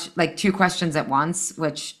your question, like 2 questions at once,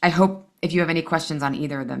 which I hope if you have any questions on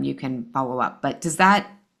either of them, you can follow up. But is that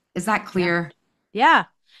Yeah. clear? Yeah.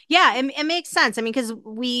 Yeah. It makes sense. I mean, because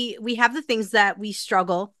we have the things that we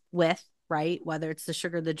struggle with, right? Whether it's the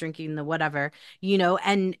sugar, the drinking, the whatever,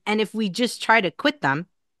 and if we just try to quit them,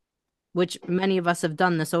 which many of us have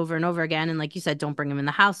done this over and over again. And like you said, don't bring them in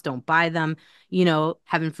the house, don't buy them.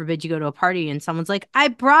 Heaven forbid you go to a party and someone's like, I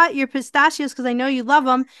brought your pistachios because I know you love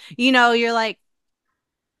them. You're like,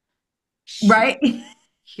 shoot, Right?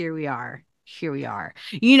 here we are. Here we are.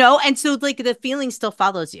 And so like the feeling still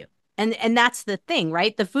follows you. And that's the thing,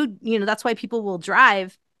 right? The food, that's why people will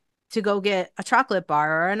drive to go get a chocolate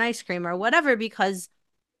bar or an ice cream or whatever, because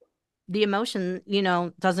the emotion,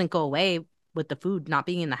 doesn't go away with the food not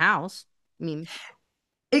being in the house. I mean,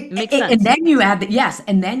 it makes And sense. then you add yes,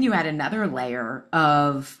 and then you add another layer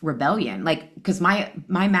of rebellion, like because my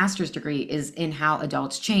master's degree is in how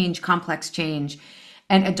adults change, complex change,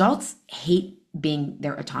 and adults hate being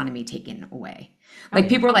their autonomy taken away. Oh Like yeah.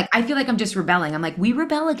 people are like, I feel like I'm just rebelling. I'm like, we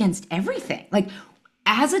rebel against everything. Like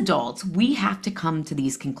as adults, we have to come to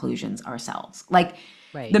these conclusions ourselves. Like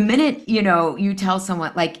the Right. minute, you tell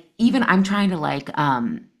someone like even I'm trying to like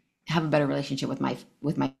have a better relationship with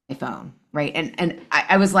my phone, right? And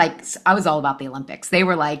I was like I was all about the Olympics. They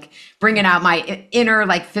were like bringing out my inner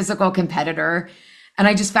like physical competitor and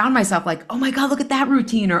I just found myself like, "Oh my God, look at that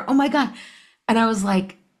routine," or "Oh my God." And I was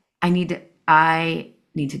like, I need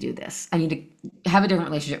to do this. I need to have a different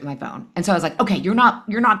relationship with my phone. And so I was like, okay, you're not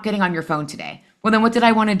getting on your phone today. Well, then what did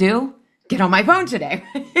I want to do? Get on my phone today.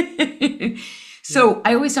 Yeah. So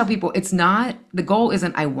I always tell people it's not the goal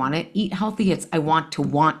isn't I want to eat healthy, it's I want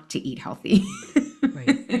to eat healthy.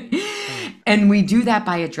 Right. Right. And we do that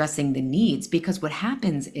by addressing the needs because what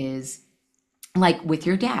happens is like with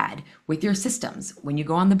your dad, with your systems, when you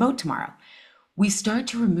go on the boat tomorrow, we start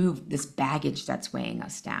to remove this baggage that's weighing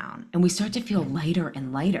us down and we start to feel lighter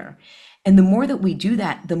and lighter. And the more that we do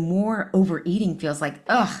that, the more overeating feels like,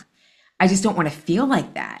 ugh, I just don't want to feel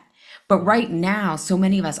like that. But right now, so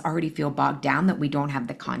many of us already feel bogged down that we don't have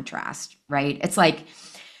the contrast, right? It's like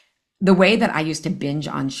the way that I used to binge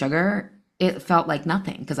on sugar, it felt like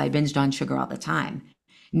nothing because I binged on sugar all the time.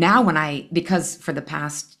 Now because for the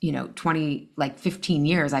past, 20, like 15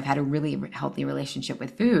 years, I've had a really healthy relationship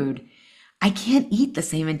with food. I can't eat the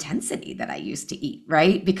same intensity that I used to eat,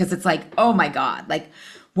 right? Because it's like, oh my God, like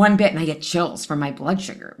one bit and I get chills from my blood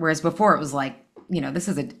sugar. Whereas before it was like, this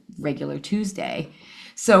is a regular Tuesday.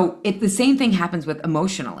 So the same thing happens with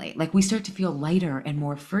emotionally. Like we start to feel lighter and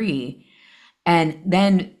more free. And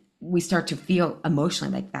then we start to feel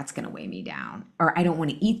emotionally like that's going to weigh me down. Or I don't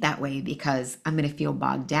want to eat that way because I'm going to feel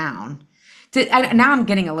bogged down. Now I'm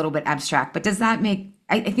getting a little bit abstract, but does that make,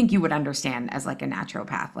 I think you would understand as like a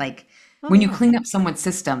naturopath, like Oh when you yeah. clean up someone's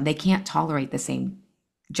system, they can't tolerate the same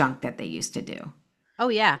junk that they used to do. Oh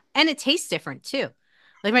yeah. And it tastes different too.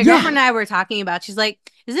 Like my Yeah. girlfriend and I were talking about, she's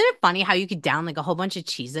like, isn't it funny how you could down like a whole bunch of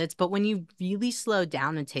Cheez-Its, but when you really slow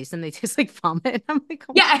down and taste them, they taste like vomit. I'm like,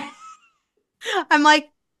 oh Yeah. my. I'm like,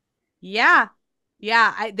 yeah.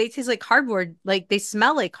 Yeah, they taste like cardboard. Like they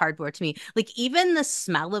smell like cardboard to me. Like even the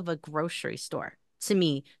smell of a grocery store to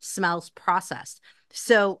me smells processed.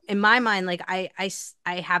 So in my mind, like I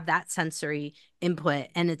have that sensory input,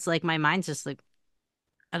 and it's like my mind's just like,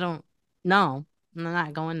 I don't know. I'm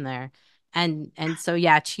not going there. And so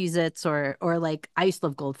yeah, Cheez-Its or like I used to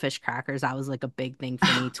love goldfish crackers. That was like a big thing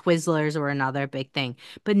for me. Twizzlers were another big thing.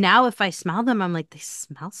 But now if I smell them, I'm like, they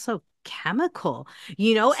smell so chemical,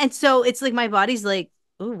 you know? And so it's like my body's like,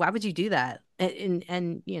 oh, why would you do that?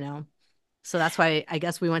 And you know, so that's why I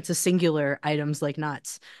guess we went to singular items like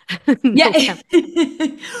nuts. Yeah. No chem.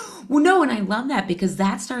 Well, no, and I love that because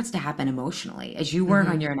that starts to happen emotionally. As you work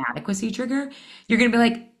on Hmm. your inadequacy trigger, you're going to be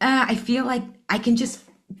like, I feel like I can just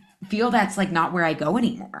feel that's like not where I go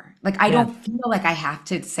anymore. Like, I Yeah. don't feel like I have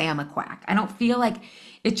to say I'm a quack. I don't feel like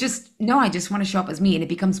it just, no, I just want to show up as me. And it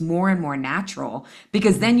becomes more and more natural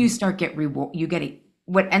because then you Hmm. start get reward. You get it.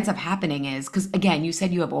 What ends up happening is because again, you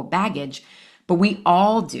said you have old baggage, but we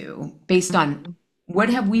all do based on Hmm. what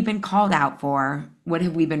have we been called out for? What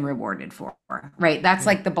have we been rewarded for? Right? That's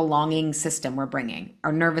Right. like the belonging system we're bringing,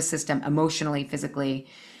 our nervous system, emotionally, physically.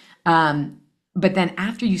 Um, but then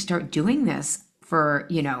after you start doing this for,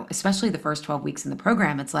 especially the first 12 weeks in the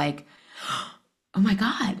program, it's like, oh my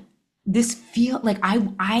God, this feel like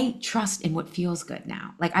I trust in what feels good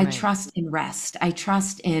now. Like I Right. trust in rest. I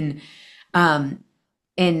trust um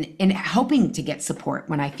in helping to get support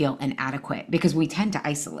when I feel inadequate because we tend to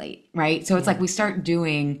isolate, right? So it's like Yeah. we start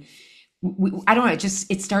doing I don't know,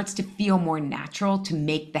 it starts to feel more natural to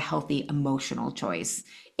make the healthy emotional choice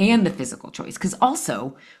and the physical choice. Because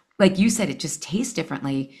also, like you said, it just tastes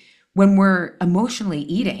differently. When we're emotionally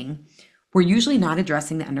eating, we're usually not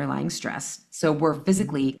addressing the underlying stress. So we're Hmm.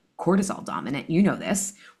 physically cortisol dominant, you know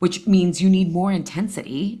this, which means you need more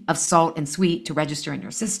intensity of salt and sweet to register in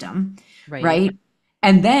your system, Right. right?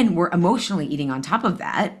 And then we're emotionally eating on top of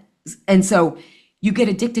that. And so you get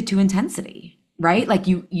addicted to intensity, right? Like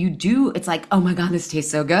you do, it's like, oh my God, this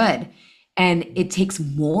tastes so good. And it takes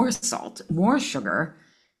more salt, more sugar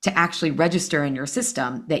to actually register in your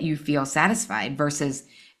system that you feel satisfied versus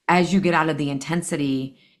as you get out of the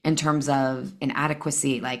intensity in terms of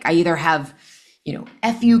inadequacy, like I either have,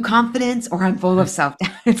 FU confidence or I'm full of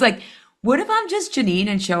self-doubt. It's like, what if I'm just Jannine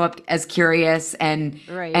and show up as curious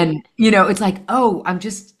Right. it's like, oh,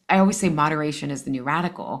 I always say moderation is the new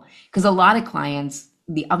radical because a lot of clients,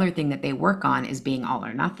 the other thing that they work on is being all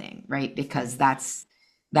or nothing, right? Because Right.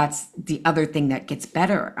 that's the other thing that gets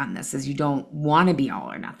better on this is you don't want to be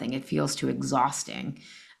all or nothing. It feels too exhausting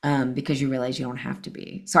because you realize you don't have to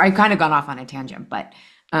be. So I've kind of gone off on a tangent, but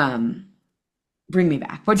um, bring me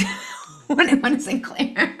back. What is it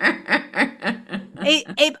clear?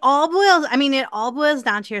 It all boils, I mean, it all boils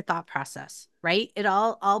down to your thought process, right? It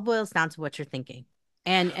all boils down to what you're thinking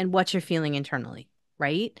and what you're feeling internally,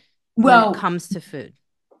 right? When it Well, comes to food.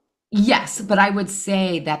 yes, but I would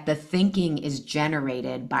say that the thinking is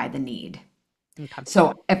generated by the need. Okay.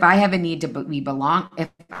 So if I have a need to if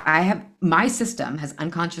I have my system has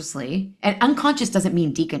unconsciously, and unconscious doesn't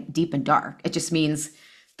mean deep and dark. It just means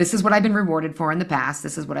this is what I've been rewarded for in the past.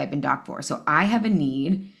 This is what I've been docked for. So I have a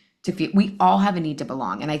need to feel, we all have a need to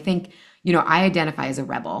belong. And I think, I identify as a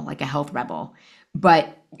rebel, like a health rebel,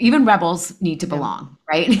 but even rebels need to Yeah. belong,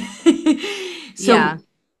 right? Yeah. So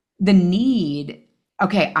the need,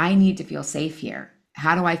 okay, I need to feel safe here.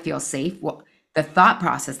 How do I feel safe? Well, the thought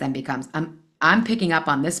process then becomes I'm picking up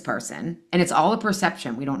on this person and it's all a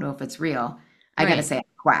perception. We don't know if it's real. I got to Right. say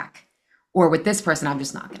quack. Or with this person, I'm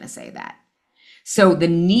just not going to say that. So the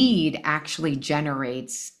need actually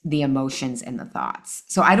generates the emotions and the thoughts.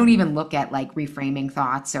 So I don't even look at like reframing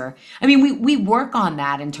thoughts or I mean we work on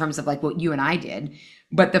that in terms of like what you and I did,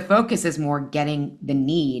 but the focus is more getting the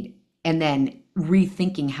need and then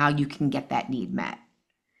rethinking how you can get that need met.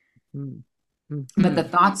 Mm. But the Mhm.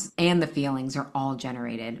 thoughts and the feelings are all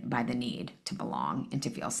generated by the need to belong and to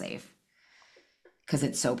feel safe because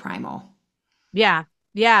it's so primal. Yeah.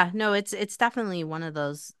 Yeah. No, it's definitely one of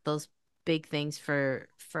those big things for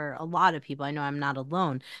a lot of people. I know I'm not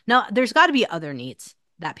alone. Now, there's got to be other needs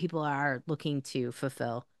that people are looking to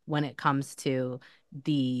fulfill when it comes to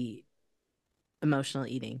the emotional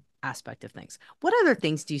eating aspect of things. What other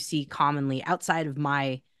things do you see commonly outside of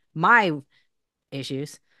my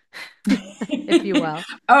issues, if you will?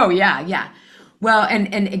 Oh yeah, yeah. Well, and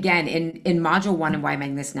again, in module one of Why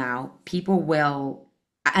I'm This Now, people will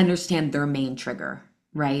understand their main trigger,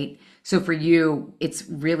 right? So for you, it's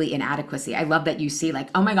really inadequacy. I love that you see like,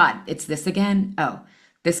 oh my God, it's this again. Oh,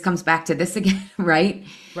 this comes back to this again, right?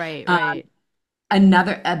 Right, Um, right.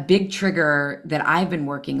 a big trigger that I've been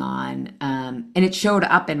working on, and it showed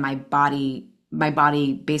up in my body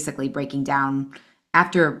basically breaking down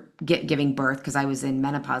after giving birth because I was in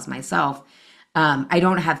menopause myself. I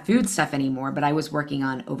don't have food stuff anymore, but I was working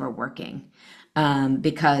on overworking,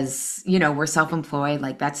 because we're self-employed,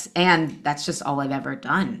 like that's just all I've ever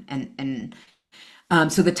done, and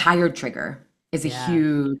so the tired trigger is a Yeah.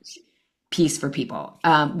 huge piece for people.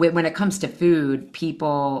 When it comes to food,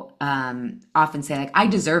 people often say, like, I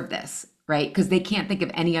deserve this, right? Because they can't think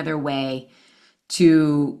of any other way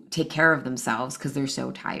to take care of themselves because they're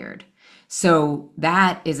so tired. So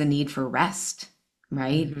that is a need for rest,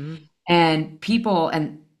 right? Mm-hmm. And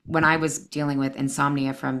when I was dealing with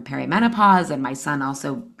insomnia from perimenopause and my son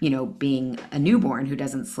also, being a newborn who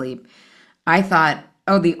doesn't sleep, I thought,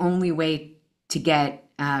 oh, the only way to get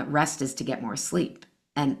rest is to get more sleep.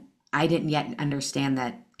 And I didn't yet understand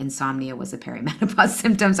that insomnia was a perimenopause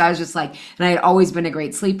symptom. So I was just like, and I had always been a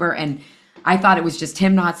great sleeper. And I thought it was just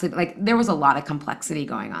him not sleeping. Like there was a lot of complexity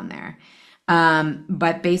going on there.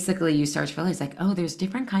 But basically, you start to realize, like, oh, there's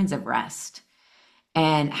different kinds of rest.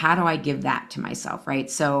 And how do I give that to myself, right?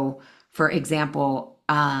 So, for example,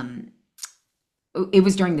 it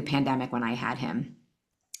was during the pandemic when I had him.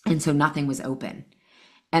 And so nothing was open.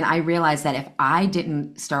 And I realized that if I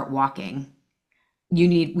didn't start walking, we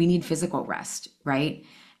need physical rest, right?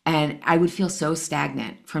 And I would feel so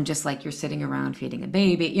stagnant from just like you're sitting around feeding a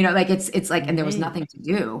baby, like it's like, and there was Right. nothing to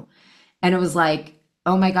do. And it was like,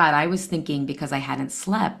 oh my God, I was thinking because I hadn't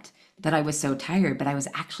slept that I was so tired, but I was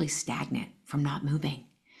actually stagnant from not moving.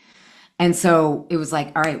 And so it was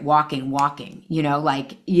like, all right, walking,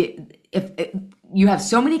 like if you have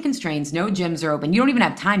so many constraints, no gyms are open, you don't even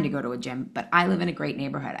have time to go to a gym, but I live in a great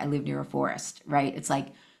neighborhood. I live near a forest, right? It's like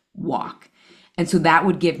walk. And so that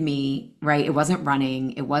would give me, right? It wasn't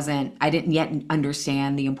running. I didn't yet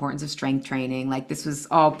understand the importance of strength training. Like this was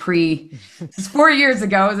all this is 4 years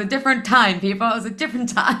ago. It was a different time, people. It was a different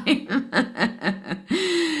time.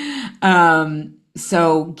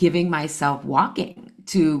 So giving myself walking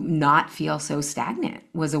to not feel so stagnant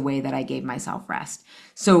was a way that I gave myself rest.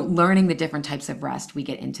 So learning the different types of rest, we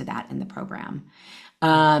get into that in the program.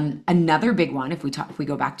 Another big one, if we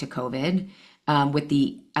go back to COVID, with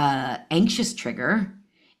the anxious trigger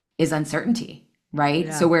is uncertainty,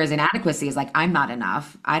 right? So Yeah. whereas inadequacy is like, I'm not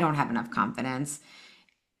enough, I don't have enough confidence,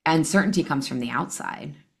 uncertainty comes from the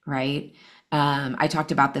outside, right? I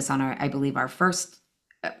talked about this on I believe our first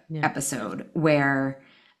Yeah. episode where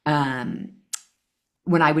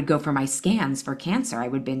when I would go for my scans for cancer, I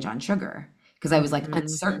would binge on sugar because I was like Mm-hmm.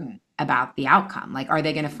 uncertain about the outcome. Like, are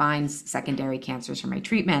they going to find secondary cancers from my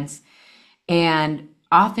treatments? And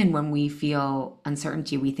often when we feel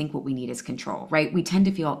uncertainty, we think what we need is control, right? We tend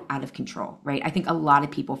to feel out of control, right? I think a lot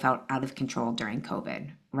of people felt out of control during COVID,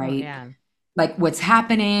 Oh, right? yeah. Like, what's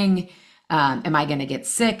happening? Am I going to get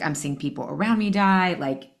sick? I'm seeing people around me die.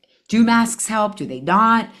 Like, do masks help? Do they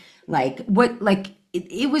not? Like, what? Like,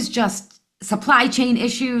 it was just supply chain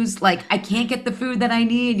issues. Like, I can't get the food that I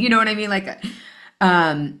need. You know what I mean? Like,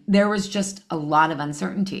 there was just a lot of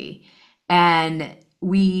uncertainty. And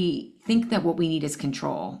we think that what we need is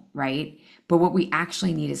control, right? But what we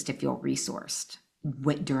actually need is to feel resourced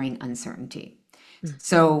during uncertainty. Mm-hmm.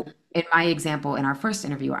 So, in my example, in our first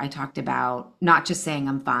interview, I talked about not just saying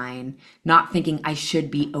I'm fine, not thinking I should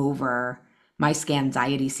be over my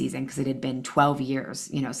anxiety season because it had been 12 years,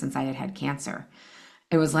 since I had had cancer.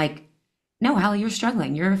 It was like, no, Hallie, you're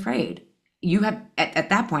struggling. You're afraid. You have, at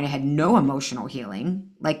that point, I had no emotional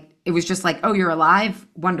healing. Like, it was just like, oh, you're alive?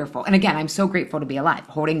 Wonderful. And again, I'm so grateful to be alive,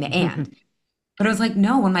 holding the and. But it was like,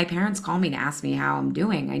 no, when my parents call me to ask me how I'm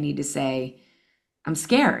doing, I need to say, I'm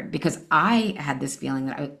scared because I had this feeling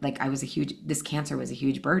that this cancer was a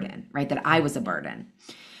huge burden, right? That I was a burden.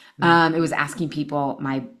 It was asking people,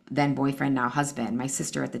 my then boyfriend, now husband, my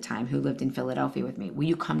sister at the time who lived in Philadelphia with me, will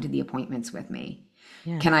you come to the appointments with me?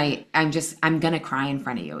 Yeah. I'm going to cry in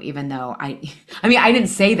front of you, even though I mean, I didn't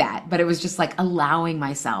say that, but it was just like allowing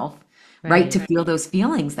myself, right, to Right. feel those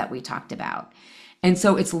feelings that we talked about. And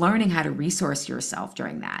so it's learning how to resource yourself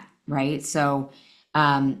during that, right? So,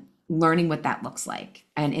 learning what that looks like.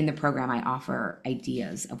 And in the program, I offer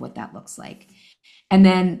ideas of what that looks like. And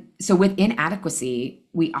then, so with inadequacy,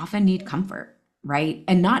 we often need comfort, right?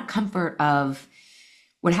 And not comfort of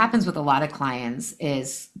what happens with a lot of clients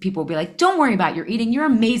is people will be like, don't worry about your eating. You're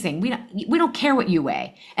amazing. We don't care what you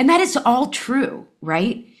weigh. And that is all true,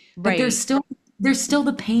 right? But Right. there's still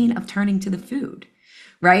the pain of turning to the food,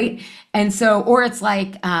 right? And so, or it's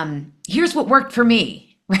like, here's what worked for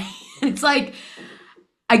me, right? It's like,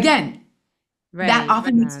 again, that Right.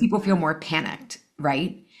 often makes people feel more panicked,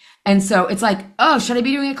 right? And so it's like, oh, should I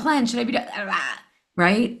be doing a cleanse? Should I be doing,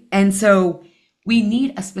 right? And so we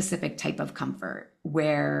need a specific type of comfort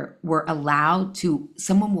where we're allowed to,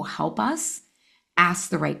 someone will help us ask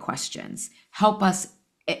the right questions, help us,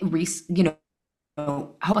 help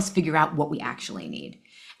us figure out what we actually need.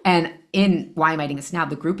 And in Why Am I Eating This Now,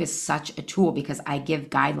 the group is such a tool because I give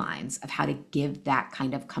guidelines of how to give that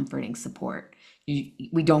kind of comforting support.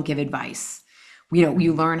 We don't give advice.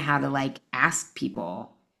 You learn how to like ask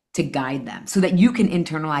people to guide them so that you can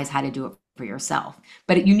internalize how to do it for yourself.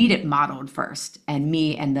 But you need it modeled first. And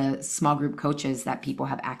me and the small group coaches that people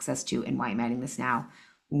have access to in Why Am I Eating This Now,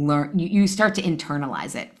 you start to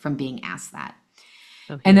internalize it from being asked that.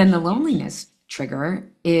 And then the loneliness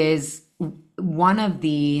trigger is one of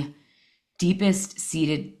the deepest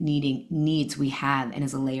seated needs we have, and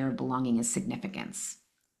is a layer of belonging, is significance.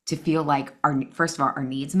 To feel like first of all, our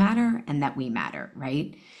needs matter and that we matter,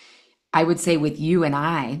 right? I would say with you and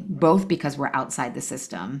I, both because we're outside the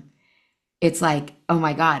system, it's like, oh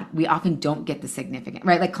my God, we often don't get the significant,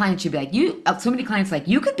 right? Like clients should be like, so many clients like,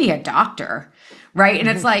 you could be a doctor, right? And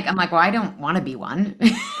it's like, I'm like, well, I don't want to be one,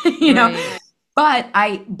 know? But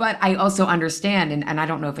I also understand, and I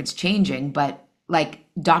don't know if it's changing, but like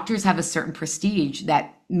doctors have a certain prestige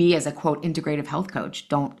that me as a quote integrative health coach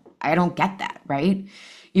I don't get that, right?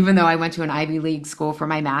 Even though I went to an Ivy League school for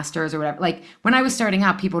my master's or whatever, like when I was starting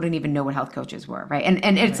out, people didn't even know what health coaches were, right?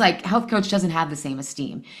 And it's like health coach doesn't have the same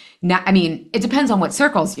esteem. Now, I mean, it depends on what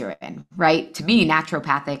circles you're in, right? To me,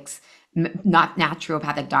 naturopathics, not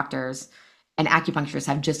naturopathic doctors and acupuncturists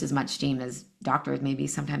have just as much esteem as doctors, maybe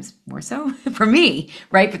sometimes more so for me,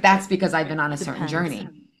 right? But that's because I've been on a certain journey.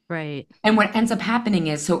 Right. And what ends up happening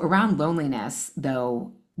is, so around loneliness,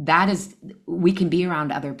 though, we can be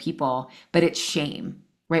around other people, but it's shame,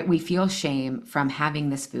 right? We feel shame from having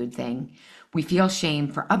this food thing. We feel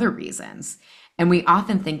shame for other reasons. And we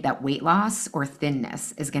often think that weight loss or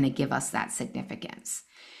thinness is going to give us that significance.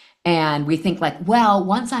 And we think like, well,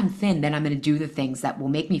 once I'm thin, then I'm going to do the things that will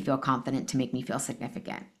make me feel confident to make me feel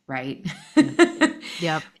significant, right?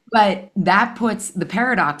 Yep. But the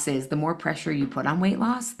paradox is the more pressure you put on weight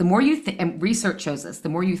loss, the more you think, and research shows this, the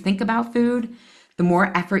more you think about food, the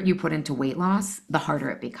more effort you put into weight loss, the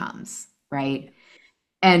harder it becomes, right?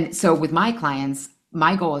 And so with my clients,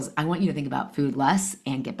 my goal is I want you to think about food less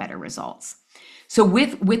and get better results. So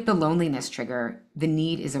with the loneliness trigger, the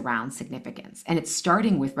need is around significance. And it's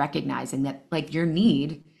starting with recognizing that like your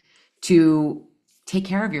need to take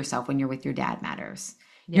care of yourself when you're with your dad matters.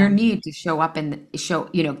 Your need to show up and show,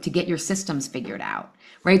 to get your systems figured out,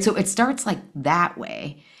 right? So it starts like that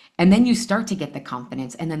way. And then you start to get the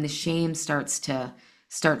confidence, and then the shame starts to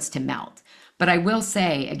melt. But I will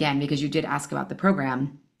say again, because you did ask about the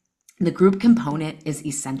program, the group component is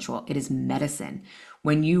essential. It is medicine.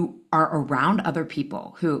 When you are around other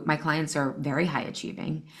people who, my clients are very high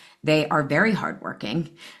achieving, they are very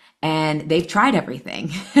hardworking, and they've tried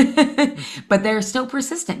everything, but they're still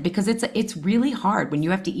persistent because it's really hard when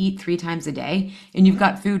you have to eat 3 times a day and you've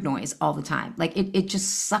got food noise all the time. Like it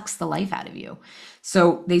just sucks the life out of you.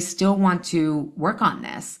 So they still want to work on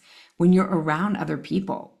this. When you're around other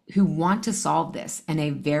people who want to solve this in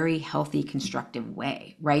a very healthy, constructive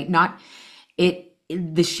way, right?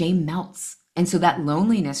 The shame melts. And so that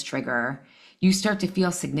loneliness trigger, you start to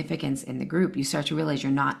feel significance in the group. You start to realize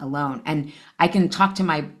you're not alone. And I can talk till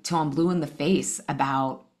I'm blue in the face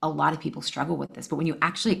about a lot of people struggle with this, but when you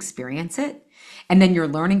actually experience it, and then you're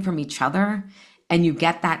learning from each other, and you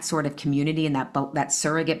get that sort of community and that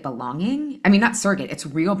surrogate belonging, I mean, not surrogate, it's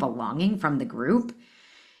real belonging from the group.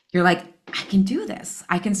 You're like, I can do this.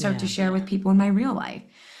 I can start to share with people in my real life.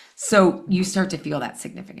 So you start to feel that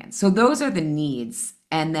significance. So those are the needs.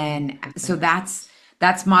 And then, so that's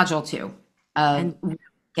module 2 of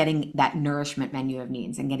getting that nourishment menu of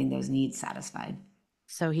needs and getting those needs satisfied.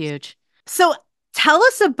 So huge. So tell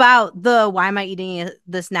us about the Why Am I Eating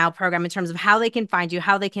This Now program in terms of how they can find you,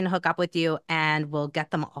 how they can hook up with you, and we'll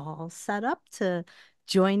get them all set up to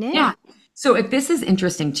join in. Yeah. So if this is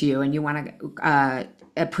interesting to you and you want to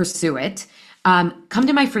pursue it, come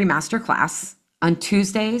to my free masterclass on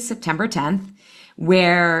Tuesday, September 10th,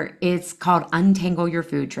 where it's called Untangle Your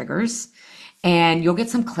Food Triggers. And you'll get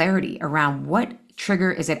some clarity around what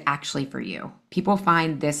trigger is it actually for you. People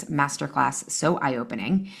find this masterclass so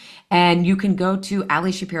eye-opening. And you can go to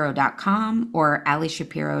alishapiro.com or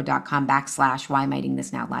alishapiro.com/Why Am I Eating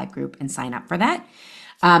This Now live group and sign up for that.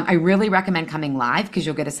 I really recommend coming live because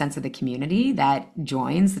you'll get a sense of the community that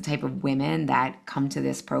joins, the type of women that come to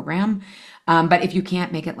this program. But if you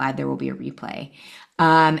can't make it live, there will be a replay.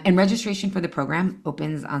 And registration for the program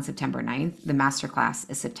opens on September 9th. The masterclass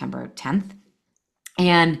is September 10th.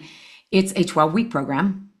 And It's a 12-week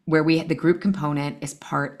program where the group component is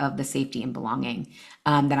part of the safety and belonging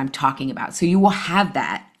that I'm talking about. So you will have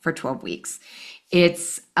that for 12 weeks.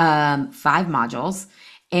 It's 5 modules.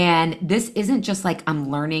 And this isn't just like I'm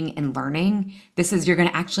learning and learning. This is you're going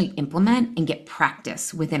to actually implement and get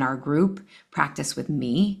practice within our group, practice with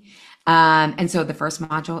me. And so the first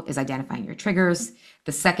module is identifying your triggers.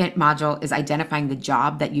 The second module is identifying the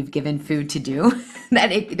job that you've given food to do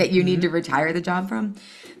that you need to retire the job from.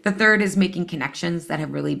 The third is making connections that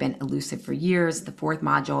have really been elusive for years. The fourth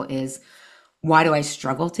module is why do I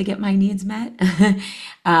struggle to get my needs met?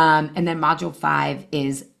 And then module 5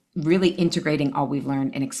 is really integrating all we've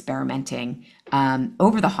learned and experimenting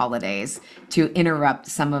over the holidays to interrupt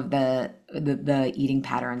some of the eating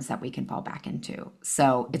patterns that we can fall back into.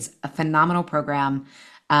 So it's a phenomenal program.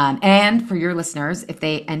 And for your listeners, if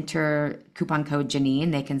they enter coupon code Jannine,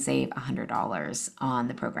 they can save $100 on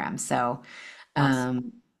the program. So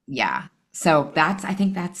Awesome. Yeah. So I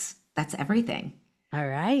think that's everything. All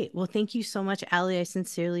right. Well, thank you so much, Ali. I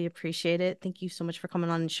sincerely appreciate it. Thank you so much for coming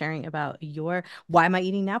on and sharing about your Why Am I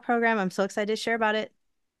Eating Now program. I'm so excited to share about it.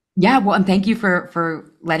 Yeah. Well, and thank you for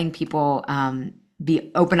letting people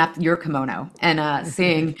open up your kimono and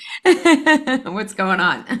seeing what's going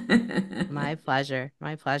on. My pleasure.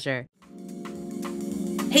 My pleasure.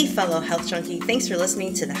 Hey, fellow health junkie. Thanks for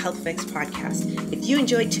listening to the Health Fix podcast. If you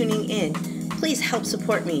enjoyed tuning in, please help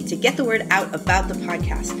support me to get the word out about the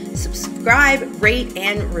podcast. Subscribe, rate,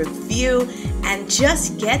 and review, and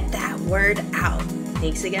just get that word out.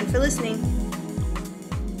 Thanks again for listening.